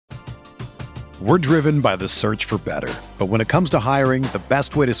We're driven by the search for better. But when it comes to hiring, the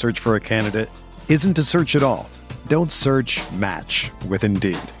best way to search for a candidate isn't to search at all. Don't search, match with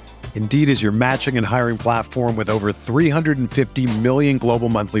Indeed. Indeed is your matching and hiring platform with over 350 million global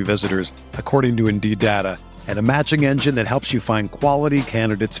monthly visitors, according to Indeed data, and a matching engine that helps you find quality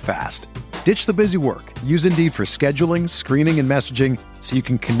candidates fast. Ditch the busy work. Use Indeed for scheduling, screening, and messaging so you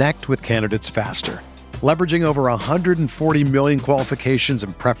can connect with candidates faster. Leveraging over 140 million qualifications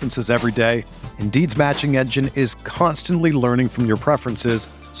and preferences every day, Indeed's matching engine is constantly learning from your preferences,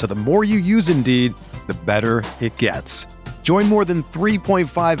 so the more you use Indeed, the better it gets. Join more than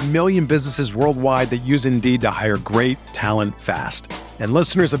 3.5 million businesses worldwide that use Indeed to hire great talent fast. And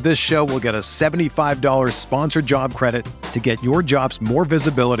listeners of this show will get a $75 sponsored job credit to get your jobs more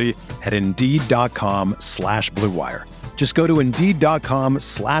visibility at Indeed.com/Blue Wire. Just go to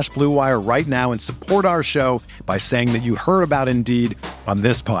Indeed.com/Blue Wire right now and support our show by saying that you heard about Indeed on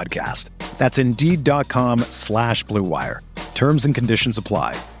this podcast. That's Indeed.com/Blue Wire. Terms and conditions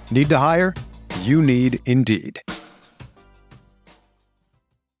apply. Need to hire? You need Indeed.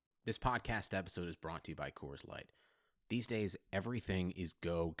 This podcast episode is brought to you by Coors Light. These days, everything is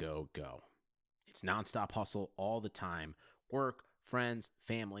go, go, go. It's nonstop hustle all the time. Work, friends,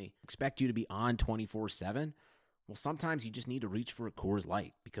 family, expect you to be on 24/7. Well, sometimes you just need to reach for a Coors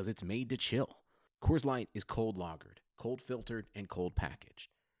Light because it's made to chill. Coors Light is cold lagered, cold filtered, and cold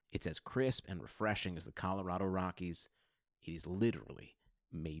packaged. It's as crisp and refreshing as the Colorado Rockies. It is literally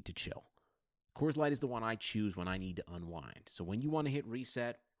made to chill. Coors Light is the one I choose when I need to unwind. So when you want to hit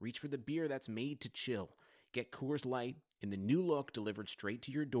reset, reach for the beer that's made to chill. Get Coors Light in the new look delivered straight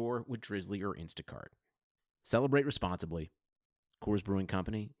to your door with Drizzly or Instacart. Celebrate responsibly. Coors Brewing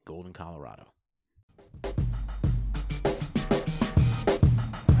Company, Golden, Colorado.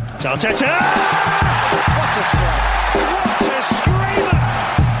 Arteta! What a strike! What a screamer!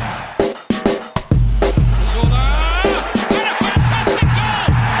 Zola! And a fantastic goal!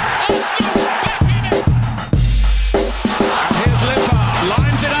 Arsenal back in it! And here's Limpar,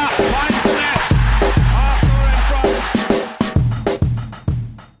 lines it up, finds the net. Arsenal in front.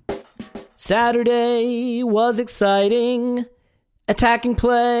 Saturday was exciting. Attacking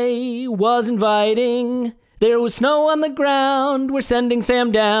play was inviting. There was snow on the ground, we're sending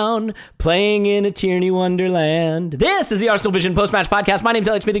Sam down, playing in a Tierney Wonderland. This is the Arsenal Vision Post-Match Podcast. My name's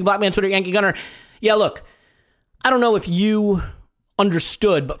Elliot Smith, Black Man, Twitter, Yankee Gunner. Yeah, look, I don't know if you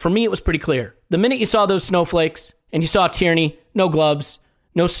understood, but for me it was pretty clear. The minute you saw those snowflakes, and you saw Tierney, no gloves,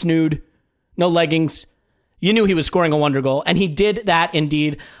 no snood, no leggings, you knew he was scoring a wonder goal, and he did that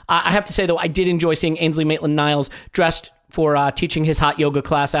indeed. I have to say, though, I did enjoy seeing Ainsley Maitland-Niles dressed for teaching his hot yoga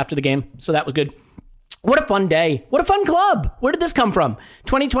class after the game, so that was good. What a fun day. What a fun club. Where did this come from?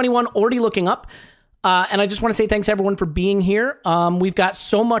 2021 already looking up. And I just want to say thanks everyone for being here. We've got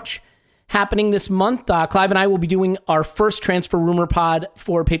so much happening this month. Clive and I will be doing our first Transfer Rumor Pod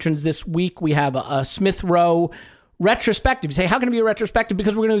for patrons this week. We have a Smith Rowe retrospective. You say, how can it be a retrospective?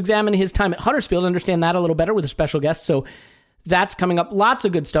 Because we're going to examine his time at Huddersfield, understand that a little better with a special guest. So that's coming up. Lots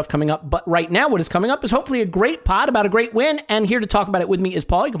of good stuff coming up. But right now, what is coming up is hopefully a great pod about a great win. And here to talk about it with me is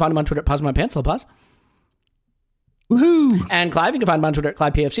Paul. You can find him on Twitter at Pause My Pants. Hello, Pause. Woohoo! And Clive, you can find him on Twitter at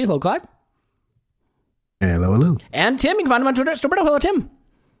ClivePFC. Hello, Clive. Hello, hello. And Tim, you can find him on Twitter at Storberto. Hello, Tim.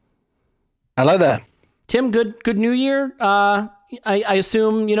 Hello there. Tim, good New Year. I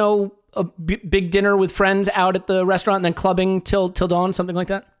assume, you know, a big dinner with friends out at the restaurant and then clubbing till dawn, something like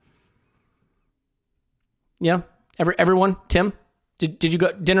that? Yeah? Everyone? Tim? Did you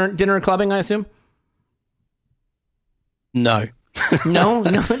go dinner and clubbing, I assume? No. No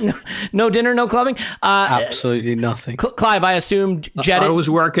dinner, no clubbing. Absolutely nothing. Clive, I assumed I was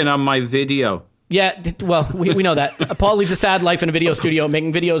working on my video. Yeah, well, we know that. Paul leads a sad life in a video studio,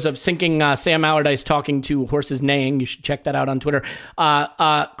 making videos of sinking Sam Allardyce talking to horses neighing. You should check that out on Twitter.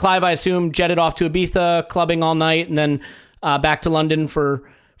 Clive, I assume, jetted off to Ibiza, clubbing all night, and then back to London for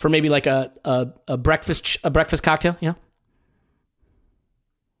maybe like a breakfast cocktail. Yeah.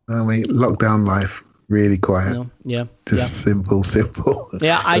 I mean, lockdown life. Really quiet. Yeah. Just simple.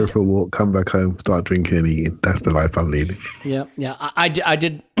 Yeah. Go for a walk, come back home, start drinking and eating. That's the life I'm leading. Yeah. I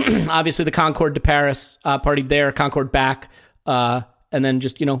did obviously the Concorde to Paris, partied there, Concorde back, and then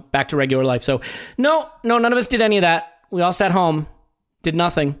just, back to regular life. So no, none of us did any of that. We all sat home, did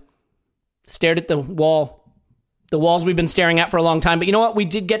nothing, stared at the wall. The walls we've been staring at for a long time. But you know what? We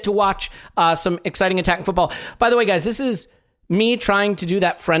did get to watch some exciting attacking football. By the way, guys, this is me trying to do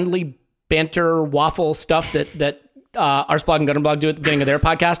that friendly banter waffle stuff that Arsblog and Gutterblog do at the beginning of their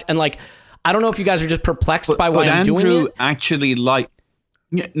podcast, and I don't know if you guys are just perplexed by why I'm doing it. Actually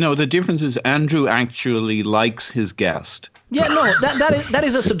Yeah, no, the difference is Andrew actually likes his guest. Yeah, no, that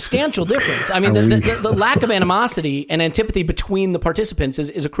is a substantial difference. I mean, the lack of animosity and antipathy between the participants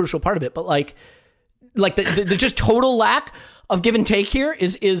is a crucial part of it. But like the just total lack of give and take here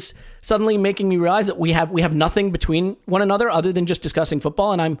is suddenly making me realize that we have nothing between one another other than just discussing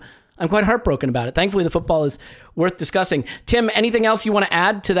football, and I'm quite heartbroken about it. Thankfully, the football is worth discussing. Tim, anything else you want to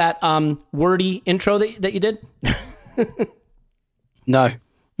add to that wordy intro that you did? No.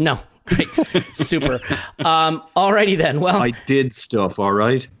 Great. Super. Alrighty then. Well, I did stuff, all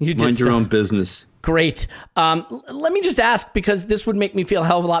right? You did Mind your stuff. own business. Great. Let me just ask, because this would make me feel a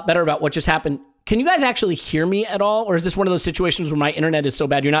hell of a lot better about what just happened. Can you guys actually hear me at all? Or is this one of those situations where my internet is so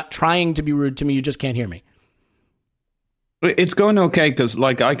bad you're not trying to be rude to me, you just can't hear me? It's going okay because,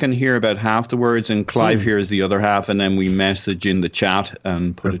 like, I can hear about half the words and Clive hears the other half, and then we message in the chat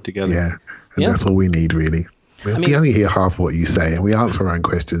and put it together. Yeah, and that's all we need, really. We only hear half what you say, and we answer our own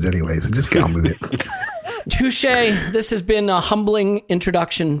questions anyway, so just get on with it. Touche. This has been a humbling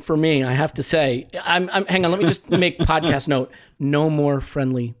introduction for me, I have to say. I'm hang on, let me just make podcast note. No more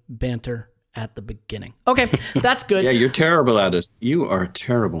friendly banter at the beginning. Okay, that's good. Yeah, you're terrible at it. You are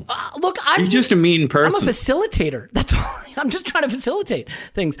terrible. Look, you're just a mean person. I'm a facilitator. That's all. I'm just trying to facilitate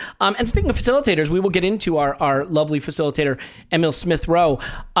things. And speaking of facilitators, we will get into our lovely facilitator, Emil Smith-Rowe.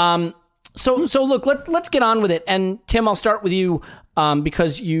 So look, let's get on with it. And Tim, I'll start with you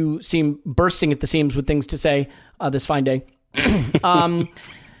because you seem bursting at the seams with things to say this fine day.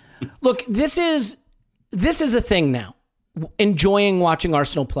 Look, this is a thing now. Enjoying watching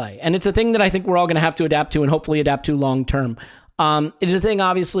Arsenal play, and it's a thing that I think we're all going to have to adapt to, and hopefully adapt to long term. It is a thing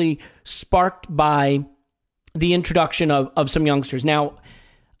obviously sparked by the introduction of some youngsters. Now,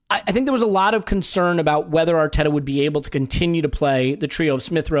 I think there was a lot of concern about whether Arteta would be able to continue to play the trio of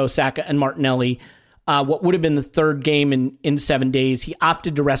Smith-Rowe, Saka, and Martinelli. What would have been the third game in 7 days. He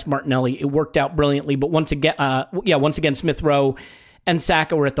opted to rest Martinelli. It worked out brilliantly, but once again, Smith-Rowe and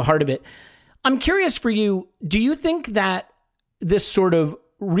Saka were at the heart of it. I'm curious for you, do you think that this sort of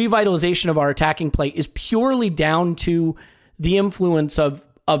revitalization of our attacking play is purely down to the influence of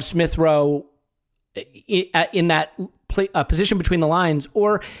Smith-Rowe in that position between the lines,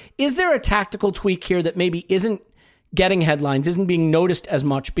 or is there a tactical tweak here that maybe isn't getting headlines, isn't being noticed as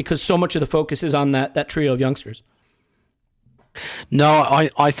much because so much of the focus is on that trio of youngsters? No,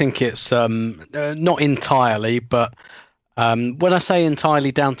 I think it's not entirely, but when I say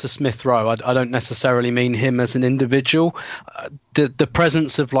entirely down to Smith-Rowe, I don't necessarily mean him as an individual. The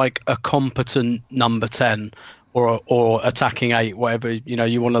presence of like a competent number 10 or attacking 8, whatever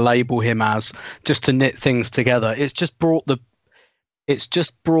you want to label him as, just to knit things together. It's just brought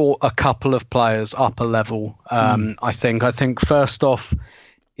a couple of players up a level. I think first off,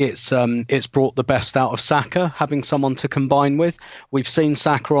 it's brought the best out of Saka, having someone to combine with. We've seen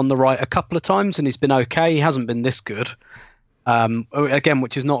Saka on the right a couple of times, and he's been okay. He hasn't been this good. Again,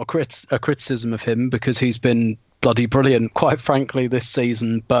 which is not a criticism of him, because he's been bloody brilliant, quite frankly, this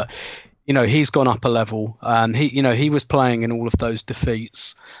season. But he's gone up a level. He was playing in all of those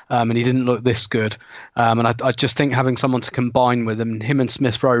defeats, and he didn't look this good. And I just think having someone to combine with him and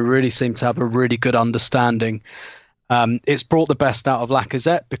Smith-Rowe really seem to have a really good understanding. It's brought the best out of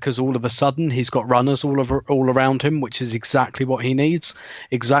Lacazette, because all of a sudden he's got runners all around him, which is exactly what he needs,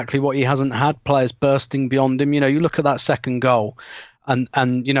 exactly what he hasn't had, players bursting beyond him. You look at that second goal, and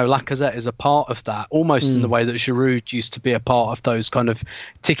Lacazette is a part of that, almost in the way that Giroud used to be a part of those kind of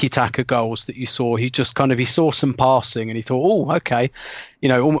tiki-taka goals that you saw. He just he saw some passing and he thought, oh, okay,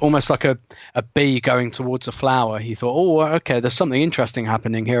 almost like a bee going towards a flower. He thought, oh, okay, there's something interesting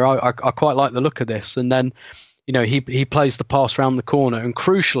happening here. I quite like the look of this. And then he plays the pass round the corner, and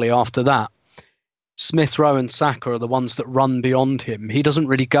crucially after that, Smith-Rowe and Saka are the ones that run beyond him. He doesn't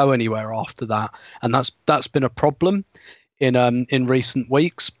really go anywhere after that, and that's been a problem in recent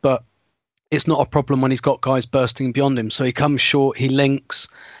weeks. But it's not a problem when he's got guys bursting beyond him. So he comes short, he links.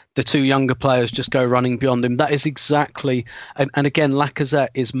 The two younger players just go running beyond him. That is exactly, and again, Lacazette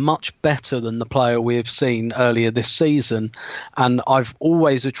is much better than the player we have seen earlier this season. And I've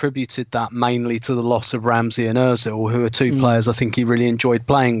always attributed that mainly to the loss of Ramsey and Ozil, who are two players I think he really enjoyed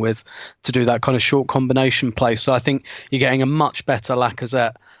playing with, to do that kind of short combination play. So I think you're getting a much better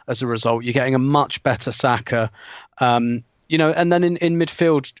Lacazette as a result. You're getting a much better Saka. And then in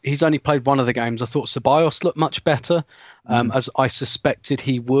midfield, he's only played one of the games. I thought Ceballos looked much better, as I suspected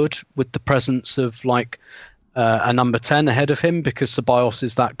he would, with the presence of a number 10 ahead of him, because Ceballos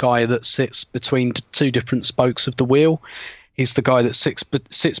is that guy that sits between two different spokes of the wheel. He's the guy that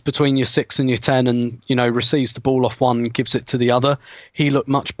sits between your 6 and your 10 and, receives the ball off one and gives it to the other. He looked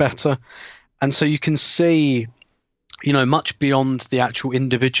much better. And so you can see much beyond the actual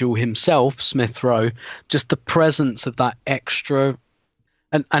individual himself, Smith Rowe, just the presence of that extra.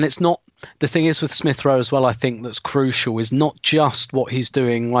 And it's not, the thing is with Smith Rowe as well, I think that's crucial is not just what he's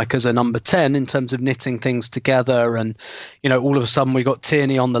doing like as a number 10 in terms of knitting things together. And, all of a sudden we got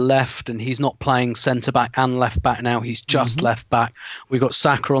Tierney on the left and he's not playing centre back and left back now. He's just left back. We've got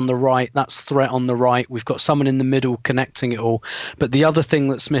Saka on the right. That's threat on the right. We've got someone in the middle connecting it all. But the other thing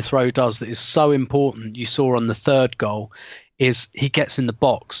that Smith Rowe does that is so important, you saw on the third goal, is he gets in the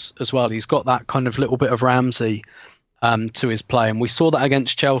box as well. He's got that kind of little bit of Ramsey to his play, and we saw that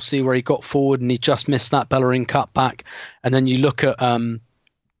against Chelsea where he got forward and he just missed that Bellerin cutback. And then you look at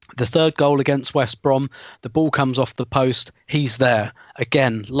the third goal against West Brom, the ball comes off the post, he's there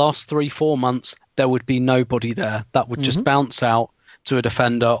again. Last 3-4 months there would be nobody there, that would just bounce out to a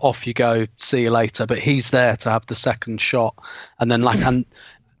defender, off you go, see you later. But he's there to have the second shot, and then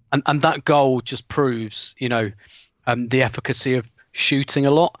and that goal just proves the efficacy of shooting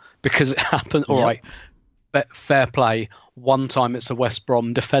a lot, because it happened. All right, fair play. One time it's a West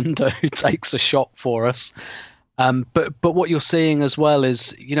Brom defender who takes a shot for us. But what you're seeing as well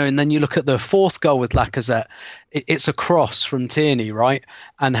is, and then you look at the fourth goal with Lacazette, it's a cross from Tierney, right?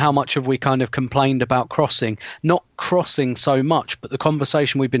 And how much have we kind of complained about crossing? Not crossing so much, but the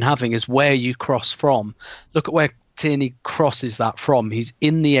conversation we've been having is where you cross from. Look at where Tierney crosses that from. He's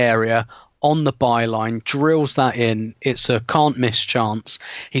in the area, on the byline, drills that in. It's a can't miss chance.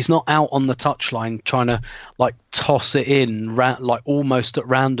 He's not out on the touchline trying to toss it in almost at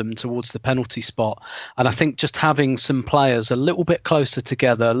random towards the penalty spot. And I think just having some players a little bit closer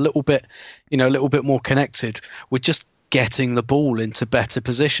together, a little bit more connected, we're just getting the ball into better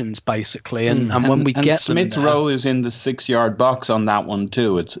positions basically. And when we get Smith Rowe is in the 6-yard box on that one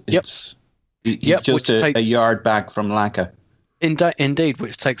too. He's just a yard back from Laka. Indeed,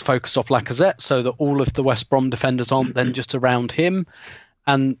 which takes focus off Lacazette, so that all of the West Brom defenders aren't then just around him,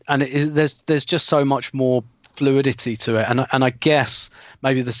 and there's just so much more fluidity to it. And I guess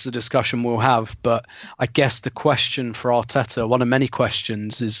maybe this is a discussion we'll have, but I guess the question for Arteta, one of many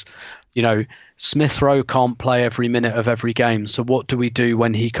questions, is Smith Rowe can't play every minute of every game, so what do we do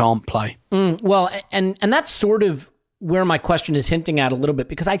when he can't play? Well, and that's sort of where my question is hinting at a little bit,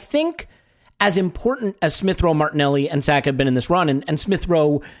 because I think, as important as Smith Rowe, Martinelli, and Saka have been in this run, and Smith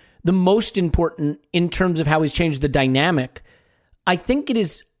Rowe, the most important in terms of how he's changed the dynamic, I think it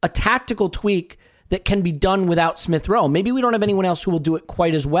is a tactical tweak that can be done without Smith Rowe. Maybe we don't have anyone else who will do it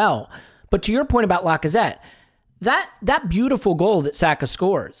quite as well. But to your point about Lacazette, that beautiful goal that Saka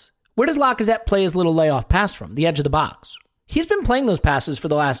scores, where does Lacazette play his little layoff pass from? The edge of the box. He's been playing those passes for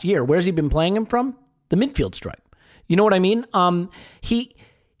the last year. Where's he been playing him from? The midfield stripe. You know what I mean?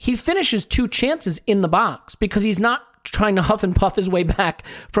 He finishes 2 chances in the box because he's not trying to huff and puff his way back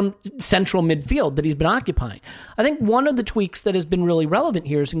from central midfield that he's been occupying. I think one of the tweaks that has been really relevant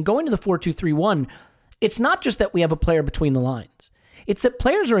here is in going to the 4-2-3-1, it's not just that we have a player between the lines. It's that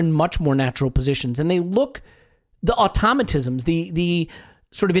players are in much more natural positions, and they look, the automatisms, the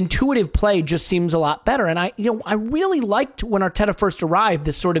sort of intuitive play just seems a lot better. And I really liked when Arteta first arrived,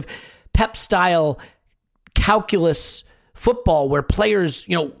 this sort of Pep style calculus football where players,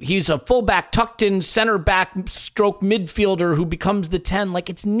 he's a fullback tucked in center back stroke midfielder who becomes the 10. Like,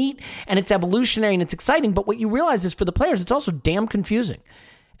 it's neat and it's evolutionary and it's exciting. But what you realize is for the players, it's also damn confusing.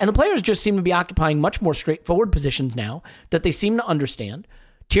 And the players just seem to be occupying much more straightforward positions now that they seem to understand.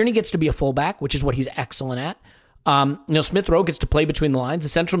 Tierney gets to be a fullback, which is what he's excellent at. Smith Rowe gets to play between the lines. The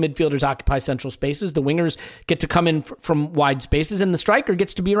central midfielders occupy central spaces. The wingers get to come in from wide spaces, and the striker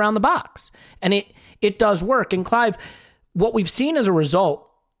gets to be around the box. And it does work. And Clive, what we've seen as a result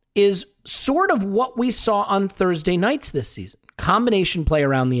is sort of what we saw on Thursday nights this season. Combination play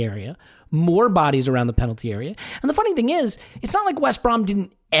around the area, more bodies around the penalty area. And the funny thing is, it's not like West Brom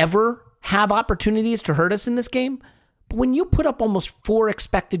didn't ever have opportunities to hurt us in this game. But when you put up almost 4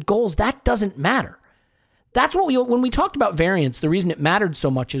 expected goals, that doesn't matter. That's what when we talked about variance, the reason it mattered so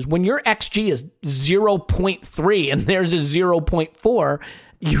much is when your XG is 0.3 and there's a 0.4,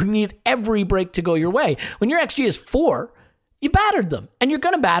 you need every break to go your way. When your XG is 4, you battered them, and you're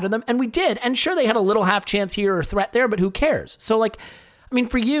going to batter them, and we did. And sure, they had a little half chance here or threat there, but who cares? So,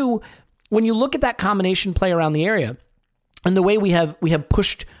 for you, when you look at that combination play around the area, and the way we have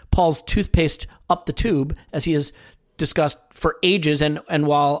pushed Paul's toothpaste up the tube, as he has discussed for ages, and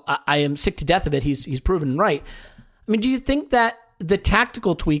while I am sick to death of it, he's proven right. Do you think that the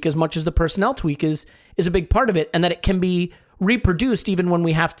tactical tweak, as much as the personnel tweak, is a big part of it, and that it can be reproduced even when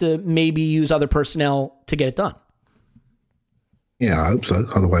we have to maybe use other personnel to get it done? Yeah, I hope so.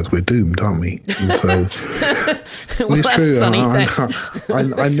 Otherwise, we're doomed, aren't we? And so, well, it's that's true. Sunny, thanks.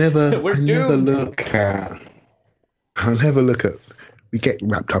 I never look at I never look at. We get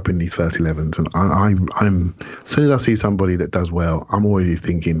wrapped up in these first 11s, and I'm as soon as I see somebody that does well, I'm already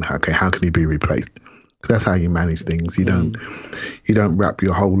thinking, okay, how can he be replaced? Because that's how you manage things. You don't wrap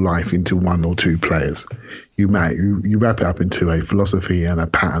your whole life into one or two players. You wrap it up into a philosophy and a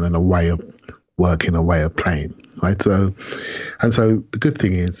pattern and a way of working, a way of playing, right? So the good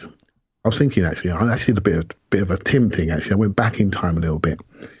thing is, I was thinking actually, I actually did a bit of a Tim thing. Actually, I went back in time a little bit.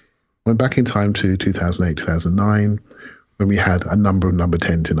 Went back in time to 2008, 2009. When we had a number of number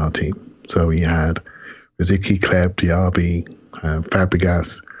 10s in our team. So we had Rosicky, Kleb, Diaby,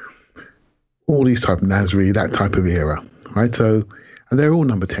 Fabregas, all these type of Nasri, that type of era, right? So, and they're all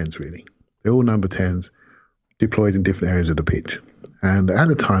number 10s really. They're all number 10s deployed in different areas of the pitch. And at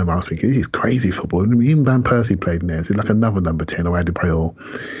the time I was thinking, this is crazy football. And even Van Persie played in there. So it's like another number 10 or Adebayor.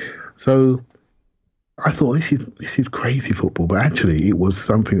 So I thought this is crazy football, but actually it was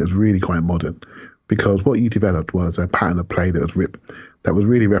something that's really quite modern. Because what you developed was a pattern of play that was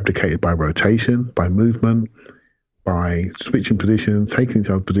really replicated by rotation, by movement, by switching positions, taking each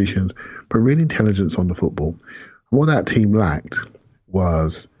other's positions, but really intelligence on the football. And what that team lacked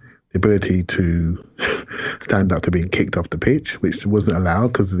was the ability to stand up to being kicked off the pitch, which wasn't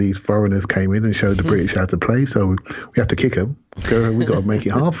allowed because these foreigners came in and showed the British how to play. So we have to kick them. So we got to make it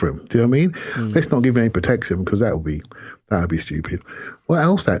hard for them. Do you know what I mean? Let's not give them any protection because that would be stupid. What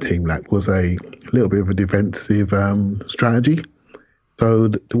else that team lacked was a little bit of a defensive strategy. So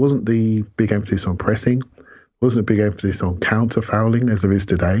there wasn't the big emphasis on pressing, wasn't a big emphasis on counter-fouling as there is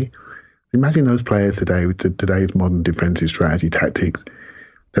today. Imagine those players today with today's modern defensive strategy tactics.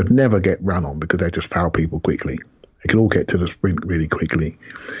 They'd never get run on because they just foul people quickly. They could all get to the sprint really quickly.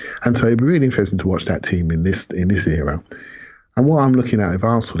 And so it'd be really interesting to watch that team in this era. And what I'm looking at with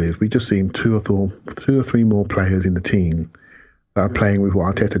Arsenal is we've just seen two or three more players in the team that are playing with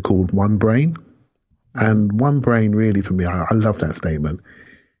what Arteta called one brain. And one brain really for me, I love that statement.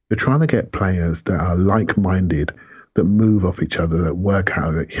 You're trying to get players that are like-minded, that move off each other, that work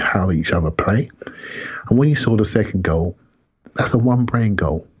out how each other play. And when you saw the second goal, that's a one-brain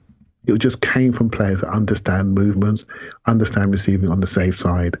goal. It just came from players that understand movements, understand receiving on the safe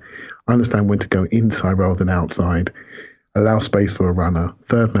side, understand when to go inside rather than outside, allow space for a runner,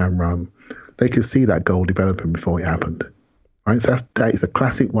 third man run. They could see that goal developing before it happened. Right, so that is a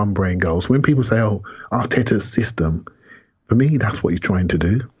classic one-brain goal. So when people say, oh, Arteta's system, for me, that's what he's trying to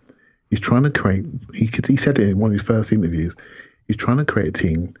do. He's trying to create, he said it in one of his first interviews, he's trying to create a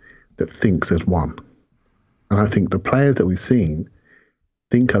team that thinks as one. And I think the players that we've seen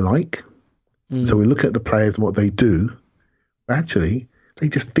think alike. So we look at the players and what they do, but actually, they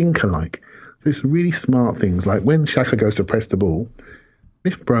just think alike. There's really smart things, like when Xhaka goes to press the ball,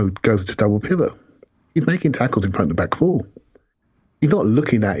 Smith Rowe goes to double pivot. He's making tackles in front of the back four. He's not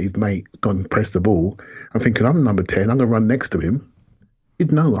looking at his mate gone and press the ball and thinking, I'm number 10, I'm going to run next to him.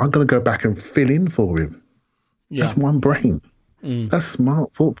 He'd know, I'm going to go back and fill in for him. Yeah. That's one brain. That's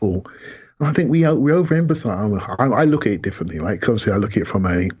smart football. And I think we overemphasize. I look at it differently. Like, obviously, I look at it from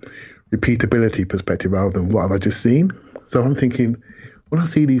a repeatability perspective rather than what have I just seen. So I'm thinking, when I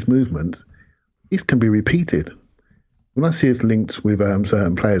see these movements, these can be repeated. When I see it's linked with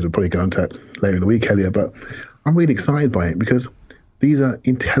certain players, we'll probably go into that later in the week, Elliot, but I'm really excited by it because these are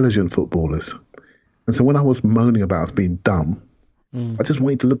intelligent footballers. And so when I was moaning about us being dumb, I just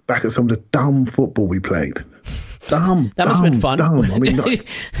wanted to look back at some of the dumb football we played. That must have been fun. Dumb. I mean,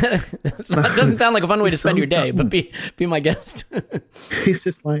 that doesn't sound like a fun way to spend your day, but be my guest. It's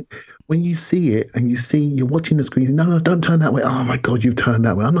just like when you see it and you're watching the screen, no, don't turn that way. Oh my God, you've turned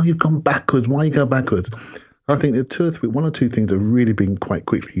that way. Oh no, you've gone backwards. Why you go backwards? I think there are one or two things that have really been quite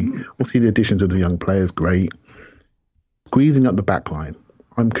quickly. Obviously, the additions of the young players, great. Squeezing up the back line,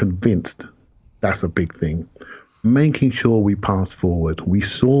 I'm convinced that's a big thing. Making sure we pass forward. We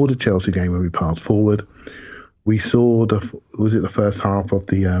saw the Chelsea game where we passed forward. We saw the first half of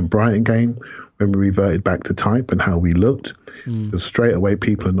the Brighton game when we reverted back to type and how we looked. Because straight away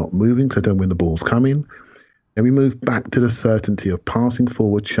people are not moving because they don't when the ball's coming. And we move back to the certainty of passing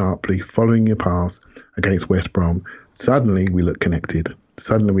forward sharply, following your pass against West Brom. Suddenly we look connected.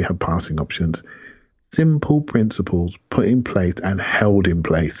 Suddenly we have passing options. Simple principles put in place and held in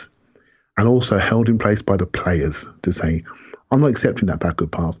place. And also held in place by the players to say, I'm not accepting that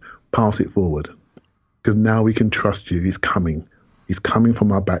backward pass it forward. Because now we can trust you. He's coming. He's coming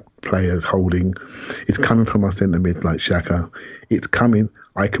from our back players holding. It's coming from our centre mid like Xhaka. It's coming.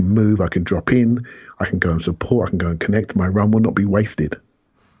 I can move. I can drop in. I can go and support. I can go and connect. My run will not be wasted.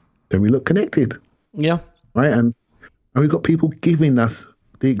 Then we look connected. Yeah. Right? And we've got people giving us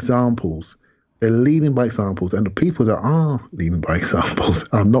the examples. They're leading by examples. And the people that are leading by examples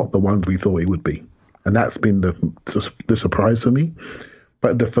are not the ones we thought it would be. And that's been the surprise for me.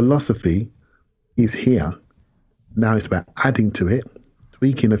 But the philosophy is here. Now it's about adding to it,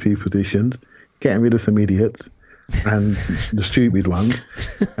 tweaking a few positions, getting rid of some idiots and the stupid ones,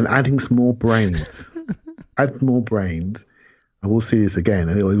 and adding some more brains. Add more brains, and we'll see this again.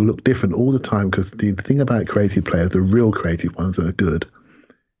 And it'll look different all the time, because the thing about creative players, the real creative ones that are good,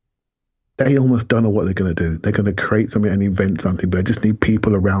 they almost don't know what they're going to do. They're going to create something and invent something, but they just need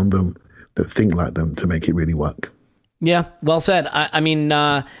people around them that think like them to make it really work. Yeah, well said.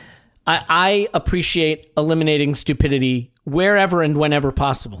 I appreciate eliminating stupidity wherever and whenever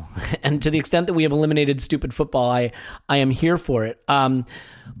possible. And to the extent that we have eliminated stupid football, I am here for it. Paul,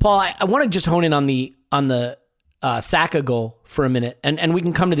 I want to just hone in on the Saka goal for a minute, and we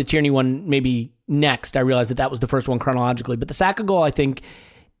can come to the Tierney one maybe next. I realize that was the first one chronologically, but the Saka goal, I think,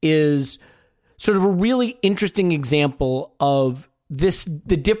 is sort of a really interesting example of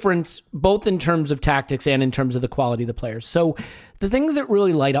the difference, both in terms of tactics and in terms of the quality of the players. So the things that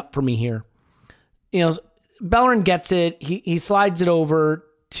really light up for me here, Bellerin gets it. He slides it over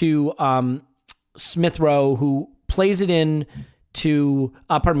to Smith Rowe, who plays it in to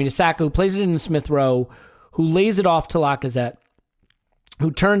Saka, who plays it in to Smith Rowe, who lays it off to Lacazette,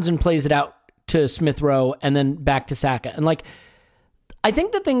 who turns and plays it out to Smith Rowe, and then back to Saka. And I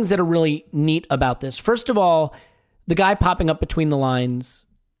think the things that are really neat about this, first of all, the guy popping up between the lines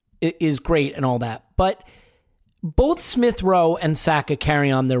is great and all that, but both Smith Rowe and Saka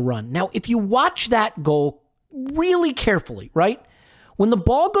carry on their run. Now, if you watch that goal really carefully, right? When the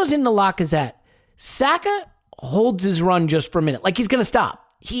ball goes into Lacazette, Saka holds his run just for a minute, like he's going to stop.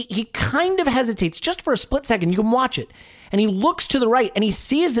 He kind of hesitates just for a split second. You can watch it. And he looks to the right and he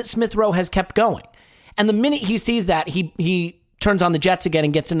sees that Smith Rowe has kept going. And the minute he sees that, he turns on the jets again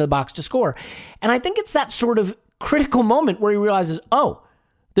and gets into the box to score. And I think it's that sort of critical moment where he realizes, oh,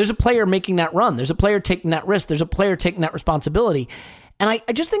 there's a player making that run. There's a player taking that risk. There's a player taking that responsibility. And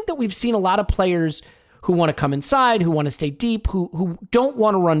I just think that we've seen a lot of players who want to come inside, who want to stay deep, who don't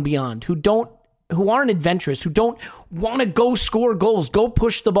want to run beyond, who aren't adventurous, who don't want to go score goals, go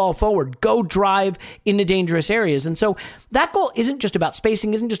push the ball forward, go drive into dangerous areas. And so that goal isn't just about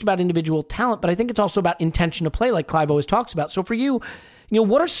spacing, isn't just about individual talent, but I think it's also about intention to play, like Clive always talks about. So for you,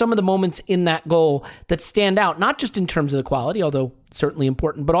 what are some of the moments in that goal that stand out, not just in terms of the quality, although certainly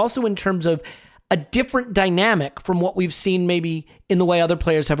important, but also in terms of a different dynamic from what we've seen maybe in the way other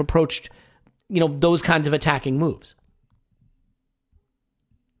players have approached, those kinds of attacking moves?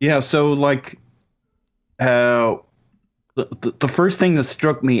 Yeah, so the first thing that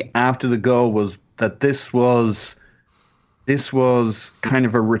struck me after the goal was that this was kind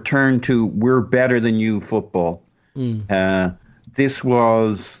of a return to we're better than you football. This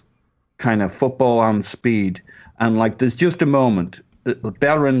was kind of football on speed. And there's just a moment.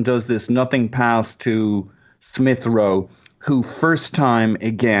 Bellerin does this nothing pass to Smith Rowe, who first time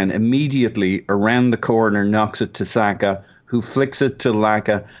again, immediately around the corner, knocks it to Saka, who flicks it to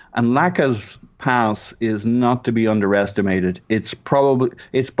Laka. And Laka's pass is not to be underestimated. It's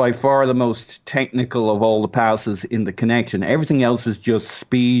by far the most technical of all the passes in the connection. Everything else is just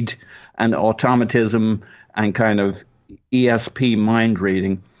speed and automatism and kind of ESP mind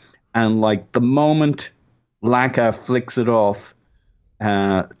reading. And the moment Laka flicks it off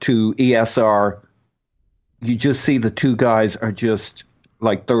to ESR, you just see the two guys are just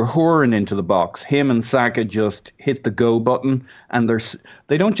they're whoring into the box. Him and Saka just hit the go button, and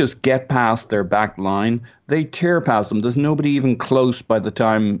they don't just get past their back line, they tear past them. There's nobody even close by the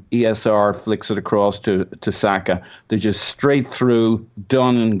time ESR flicks it across to Saka. They're just straight through,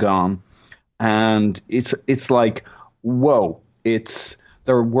 done and gone. And it's like, whoa,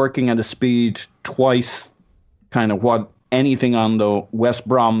 they're working at a speed twice kind of what anything on the West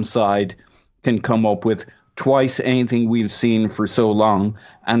Brom side can come up with, twice anything we've seen for so long.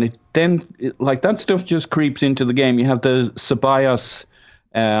 And that stuff just creeps into the game. You have the Ceballos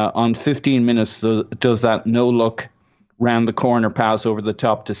on 15 minutes does that no-look round the corner pass over the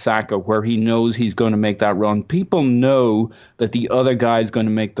top to Saka, where he knows he's going to make that run. People know that the other guy's going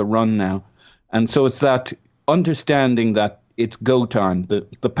to make the run now. And so it's that understanding that it's go time. The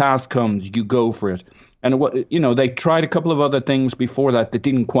pass comes, you go for it. And they tried a couple of other things before that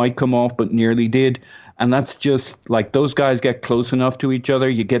didn't quite come off, but nearly did. And that's just those guys get close enough to each other.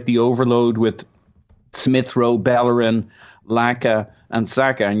 You get the overload with Smith Rowe, Bellerin, Laka, and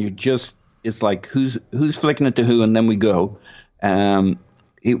Saka, and it's like who's flicking it to who, and then we go.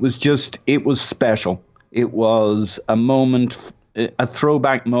 It was special. It was a moment, a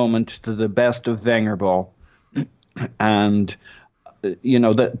throwback moment to the best of Wenger ball, and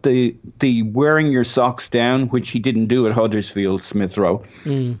the wearing your socks down, which he didn't do at Huddersfield, Smith Rowe.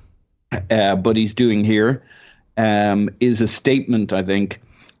 but he's doing here, is a statement, I think,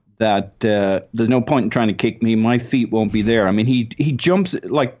 that there's no point in trying to kick me. My feet won't be there. I mean, he jumps,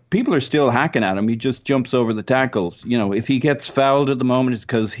 like, people are still hacking at him. He just jumps over the tackles. You know, if he gets fouled at the moment, it's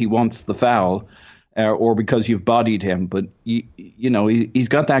because he wants the foul or because you've bodied him. But, you know, he's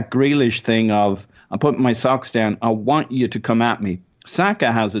got that Grealish thing of, I'm putting my socks down. I want you to come at me.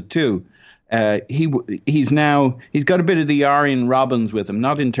 Saka has it too. He's got a bit of the Arjen Robbins with him,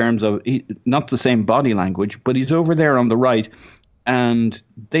 not in terms of, not the same body language, but he's over there on the right. And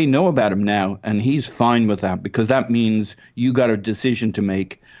they know about him now, and he's fine with that because that means you got a decision to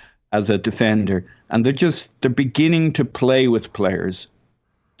make as a defender. And they're beginning to play with players.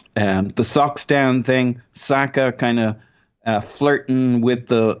 The socks down thing, Saka kind of flirting with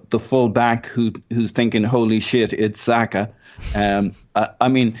the full back who's thinking, holy shit, it's Saka. I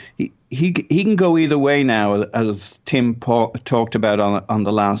mean, he can go either way now, as Tim talked about on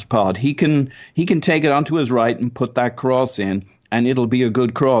the last pod. He can take it onto his right and put that cross in, and it'll be a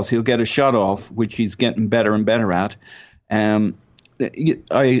good cross. He'll get a shot off, which he's getting better and better at. I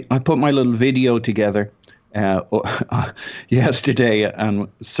put my little video together yesterday and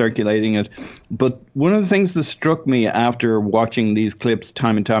circulating it. But one of the things that struck me after watching these clips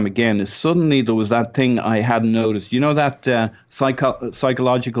time and time again is suddenly there was that thing I hadn't noticed. You know that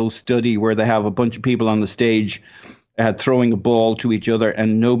psychological study where they have a bunch of people on the stage throwing a ball to each other,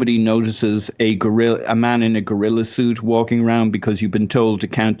 and nobody notices a man in a gorilla suit walking around because you've been told to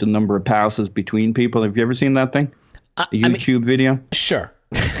count the number of passes between people. Have you ever seen that thing? A YouTube video? Sure.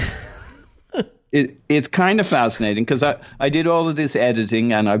 It's kind of fascinating because I did all of this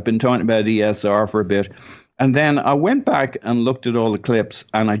editing and I've been talking about ESR for a bit. And then I went back and looked at all the clips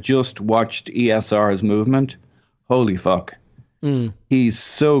and I just watched ESR's movement. Holy fuck. He's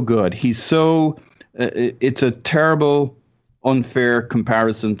so good. He's so... it's a terrible, unfair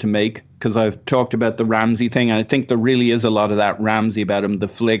comparison to make because I've talked about the Ramsey thing, and I think there really is a lot of that Ramsey about him, the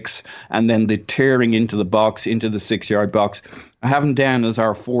flicks and then the tearing into the box, into the 6-yard box. I have him down as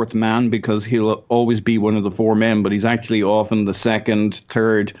our fourth man because he'll always be one of the four men, but he's actually often the second,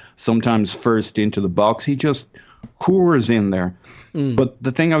 third, sometimes first into the box. He just pours in there. But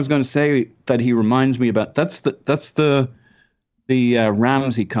the thing I was going to say that he reminds me about, that's the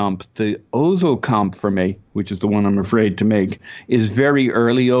Ramsey comp. The Ozil comp for me, which is the one I'm afraid to make, is very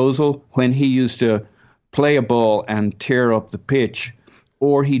early Ozil when he used to play a ball and tear up the pitch,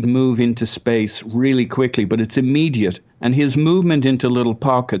 or he'd move into space really quickly, but it's immediate. And his movement into little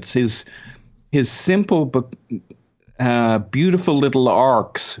pockets, his simple but beautiful little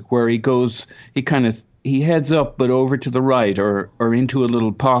arcs where he goes, he heads up but over to the right or into a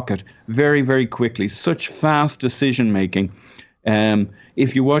little pocket very, very quickly. Such fast decision making.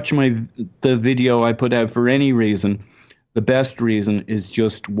 If you watch the video I put out for any reason, the best reason is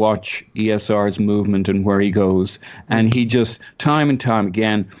just watch ESR's movement and where he goes. And he just, time and time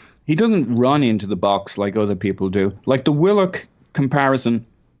again, he doesn't run into the box like other people do. Like the Willock comparison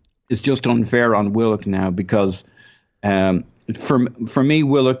is just unfair on Willock now because for me,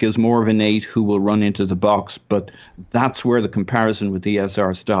 Willock is more of an 8 who will run into the box, but that's where the comparison with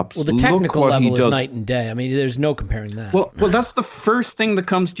ESR stops. Well, the technical level is night and day. I mean, there's no comparing that. Well, that's the first thing that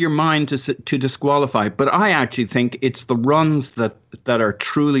comes to your mind to disqualify. But I actually think it's the runs that are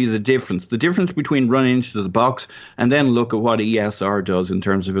truly the difference. The difference between running into the box and then look at what ESR does in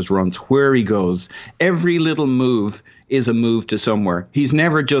terms of his runs, where he goes. Every little move is a move to somewhere. He's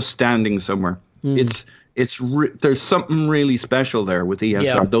never just standing somewhere. There's something really special there with ESR.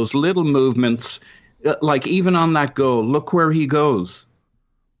 Yeah. Those little movements, like even on that goal, look where he goes.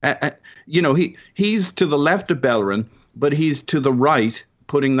 He's to the left of Bellerin, but he's to the right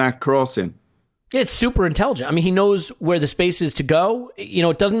putting that cross in. It's super intelligent. I mean, he knows where the space is to go.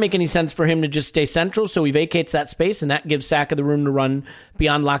 It doesn't make any sense for him to just stay central, so he vacates that space, and that gives Saka the room to run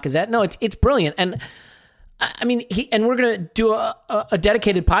beyond Lacazette. No, it's brilliant. And I mean, we're going to do a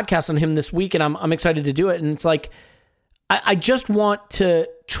dedicated podcast on him this week, and I'm excited to do it. And it's like, I just want to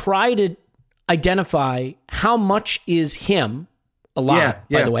try to identify how much is him, a lot,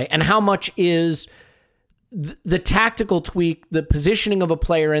 by the way, and how much is the tactical tweak, the positioning of a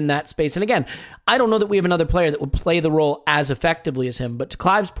player in that space. And again, I don't know that we have another player that would play the role as effectively as him, but to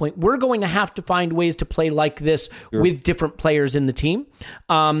Clive's point, we're going to have to find ways to play like this with different players in the team.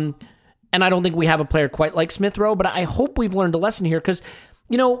 And I don't think we have a player quite like Smith Rowe, but I hope we've learned a lesson here because,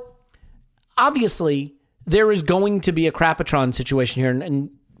 obviously there is going to be a Crapatron situation here. And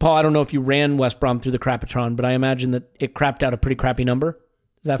Paul, I don't know if you ran West Brom through the Crapatron, but I imagine that it crapped out a pretty crappy number.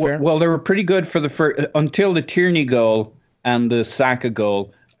 Is that fair? Well, they were pretty good for the first, until the Tierney goal and the Saka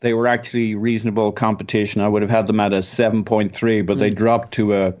goal. They were actually reasonable competition. I would have had them at a 7.3, but they dropped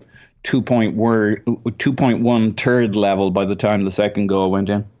to a 2.1 third level by the time the second goal went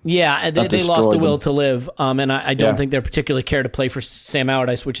in. Yeah, they lost the will to live, and I don't think they're particularly care to play for Sam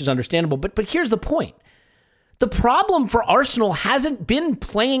Allardyce, which is understandable. But here's the point. The problem for Arsenal hasn't been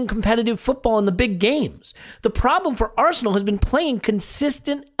playing competitive football in the big games. The problem for Arsenal has been playing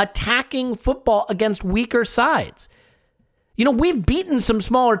consistent attacking football against weaker sides. We've beaten some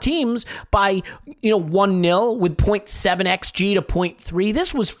smaller teams by, 1-0 with 0.7 XG to 0.3.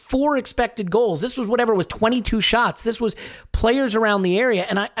 This was 4 expected goals. This was 22 shots. This was players around the area.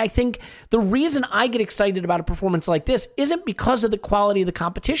 And I think the reason I get excited about a performance like this isn't because of the quality of the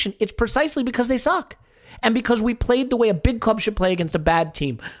competition. It's precisely because they suck. And because we played the way a big club should play against a bad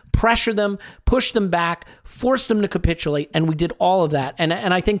team. Pressure them, push them back, force them to capitulate, and we did all of that. And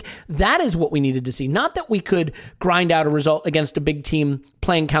I think that is what we needed to see. Not that we could grind out a result against a big team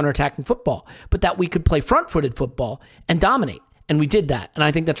playing counterattacking football, but that we could play front-footed football and dominate. And we did that. And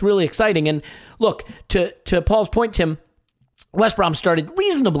I think that's really exciting. And look, to Paul's point, Tim, West Brom started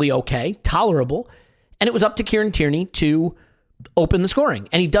reasonably okay, tolerable, and it was up to Kieran Tierney to open the scoring.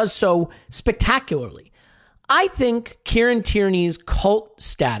 And he does so spectacularly. I think Kieran Tierney's cult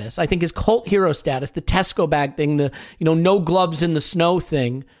status, I think his cult hero status, the Tesco bag thing, the no gloves in the snow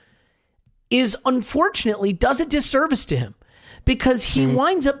thing, is unfortunately does a disservice to him because he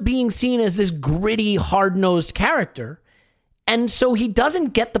winds up being seen as this gritty, hard-nosed character, and so he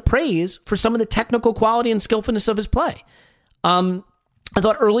doesn't get the praise for some of the technical quality and skillfulness of his play. I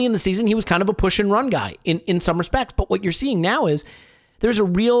thought early in the season he was kind of a push and run guy in some respects, but what you're seeing now is there's a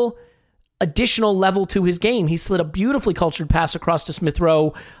real additional level to his game. He slid a beautifully cultured pass across to Smith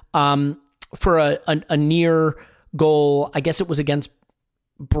Rowe for a near goal. I guess it was against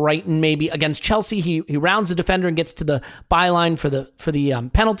Brighton, maybe against Chelsea. He rounds the defender and gets to the byline for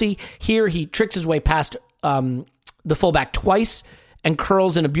the penalty. Here he tricks his way past the fullback twice and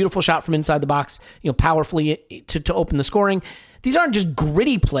curls in a beautiful shot from inside the box, powerfully to open the scoring. These aren't just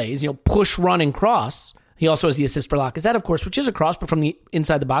gritty plays, push, run, and cross. He also has the assist for Lacazette, of course, which is a cross, but from the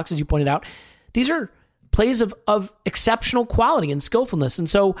inside the box, as you pointed out. These are plays of exceptional quality and skillfulness. And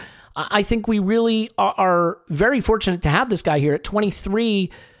so I think we really are very fortunate to have this guy here at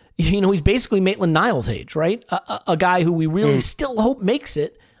 23. He's basically Maitland-Niles' age, right? A guy who we really still hope makes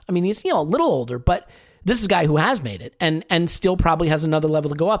it. I mean, he's a little older, but this is a guy who has made it and still probably has another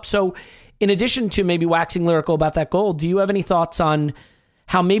level to go up. So in addition to maybe waxing lyrical about that goal, do you have any thoughts on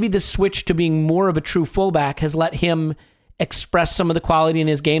how maybe this switch to being more of a true fullback has let him express some of the quality in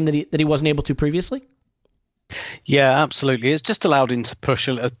his game that he wasn't able to previously? Yeah, absolutely. It's just allowed him to push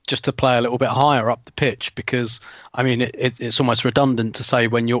just to play a little bit higher up the pitch because, I mean, it's almost redundant to say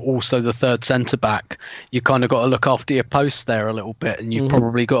when you're also the third centre-back, you kind of got to look after your post there a little bit, and you've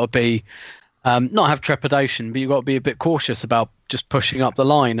probably got to be, not have trepidation, but you've got to be a bit cautious about just pushing up the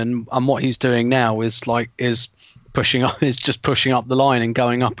line. And what he's doing now is just pushing up the line and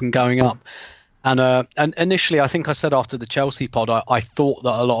going up and going up. And initially, I think I said after the Chelsea pod, I thought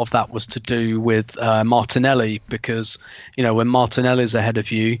that a lot of that was to do with Martinelli because, when Martinelli's ahead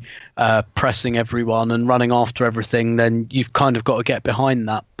of you, pressing everyone and running after everything, then you've kind of got to get behind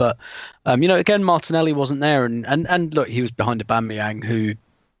that. But, again, Martinelli wasn't there. And look, he was behind Aubameyang, who,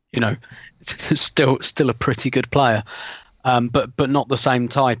 is still a pretty good player, but not the same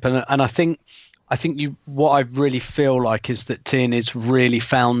type. And I think what I really feel like is that Tierney's really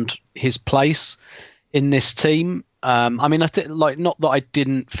found his place in this team. I mean, I think not that I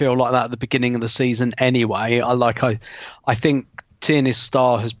didn't feel like that at the beginning of the season anyway. I think Tierney's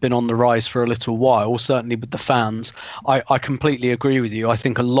star has been on the rise for a little while, certainly with the fans. I completely agree with you. I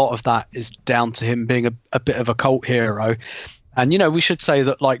think a lot of that is down to him being a bit of a cult hero. And, we should say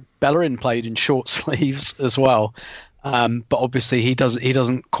that Bellerin played in short sleeves as well. But obviously he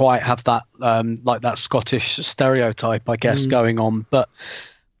doesn't quite have that that Scottish stereotype, I guess, going on. But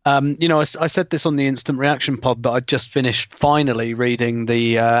I said this on the Instant Reaction pod, but I just finished finally reading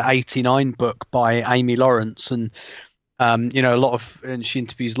the 89 book by Amy Lawrence, and and she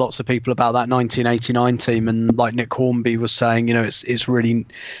interviews lots of people about that 1989 team, and like Nick Hornby was saying, it's really.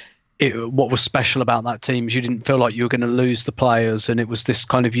 What was special about that team is you didn't feel like you were going to lose the players, and it was this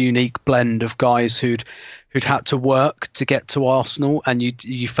kind of unique blend of guys who'd had to work to get to Arsenal, and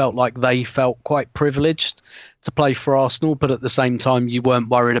you felt like they felt quite privileged to play for Arsenal, but at the same time you weren't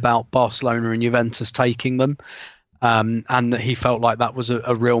worried about Barcelona and Juventus taking them, and that he felt like that was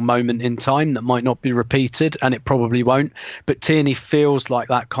a real moment in time that might not be repeated, and it probably won't. But Tierney feels like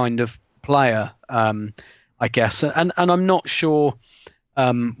that kind of player, I guess, and I'm not sure.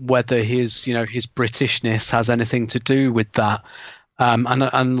 Whether his Britishness has anything to do with that, and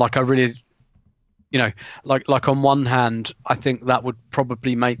I really you know, like on one hand, I think that would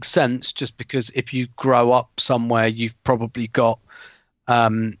probably make sense, just because if you grow up somewhere, you've probably got,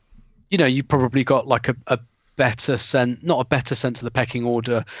 you've probably got like a better sense, not a better sense of the pecking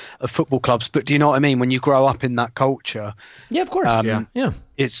order of football clubs, but do you know what I mean? When you grow up in that culture, yeah, of course, yeah,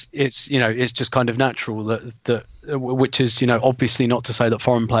 it's it's just kind of natural that which is, obviously not to say that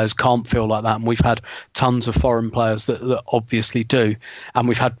foreign players can't feel like that, and we've had tons of foreign players that obviously do, and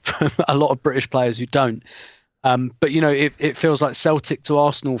we've had a lot of British players who don't. But it feels like Celtic to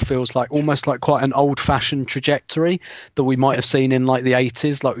Arsenal feels like almost like quite an old-fashioned trajectory that we might have seen in like the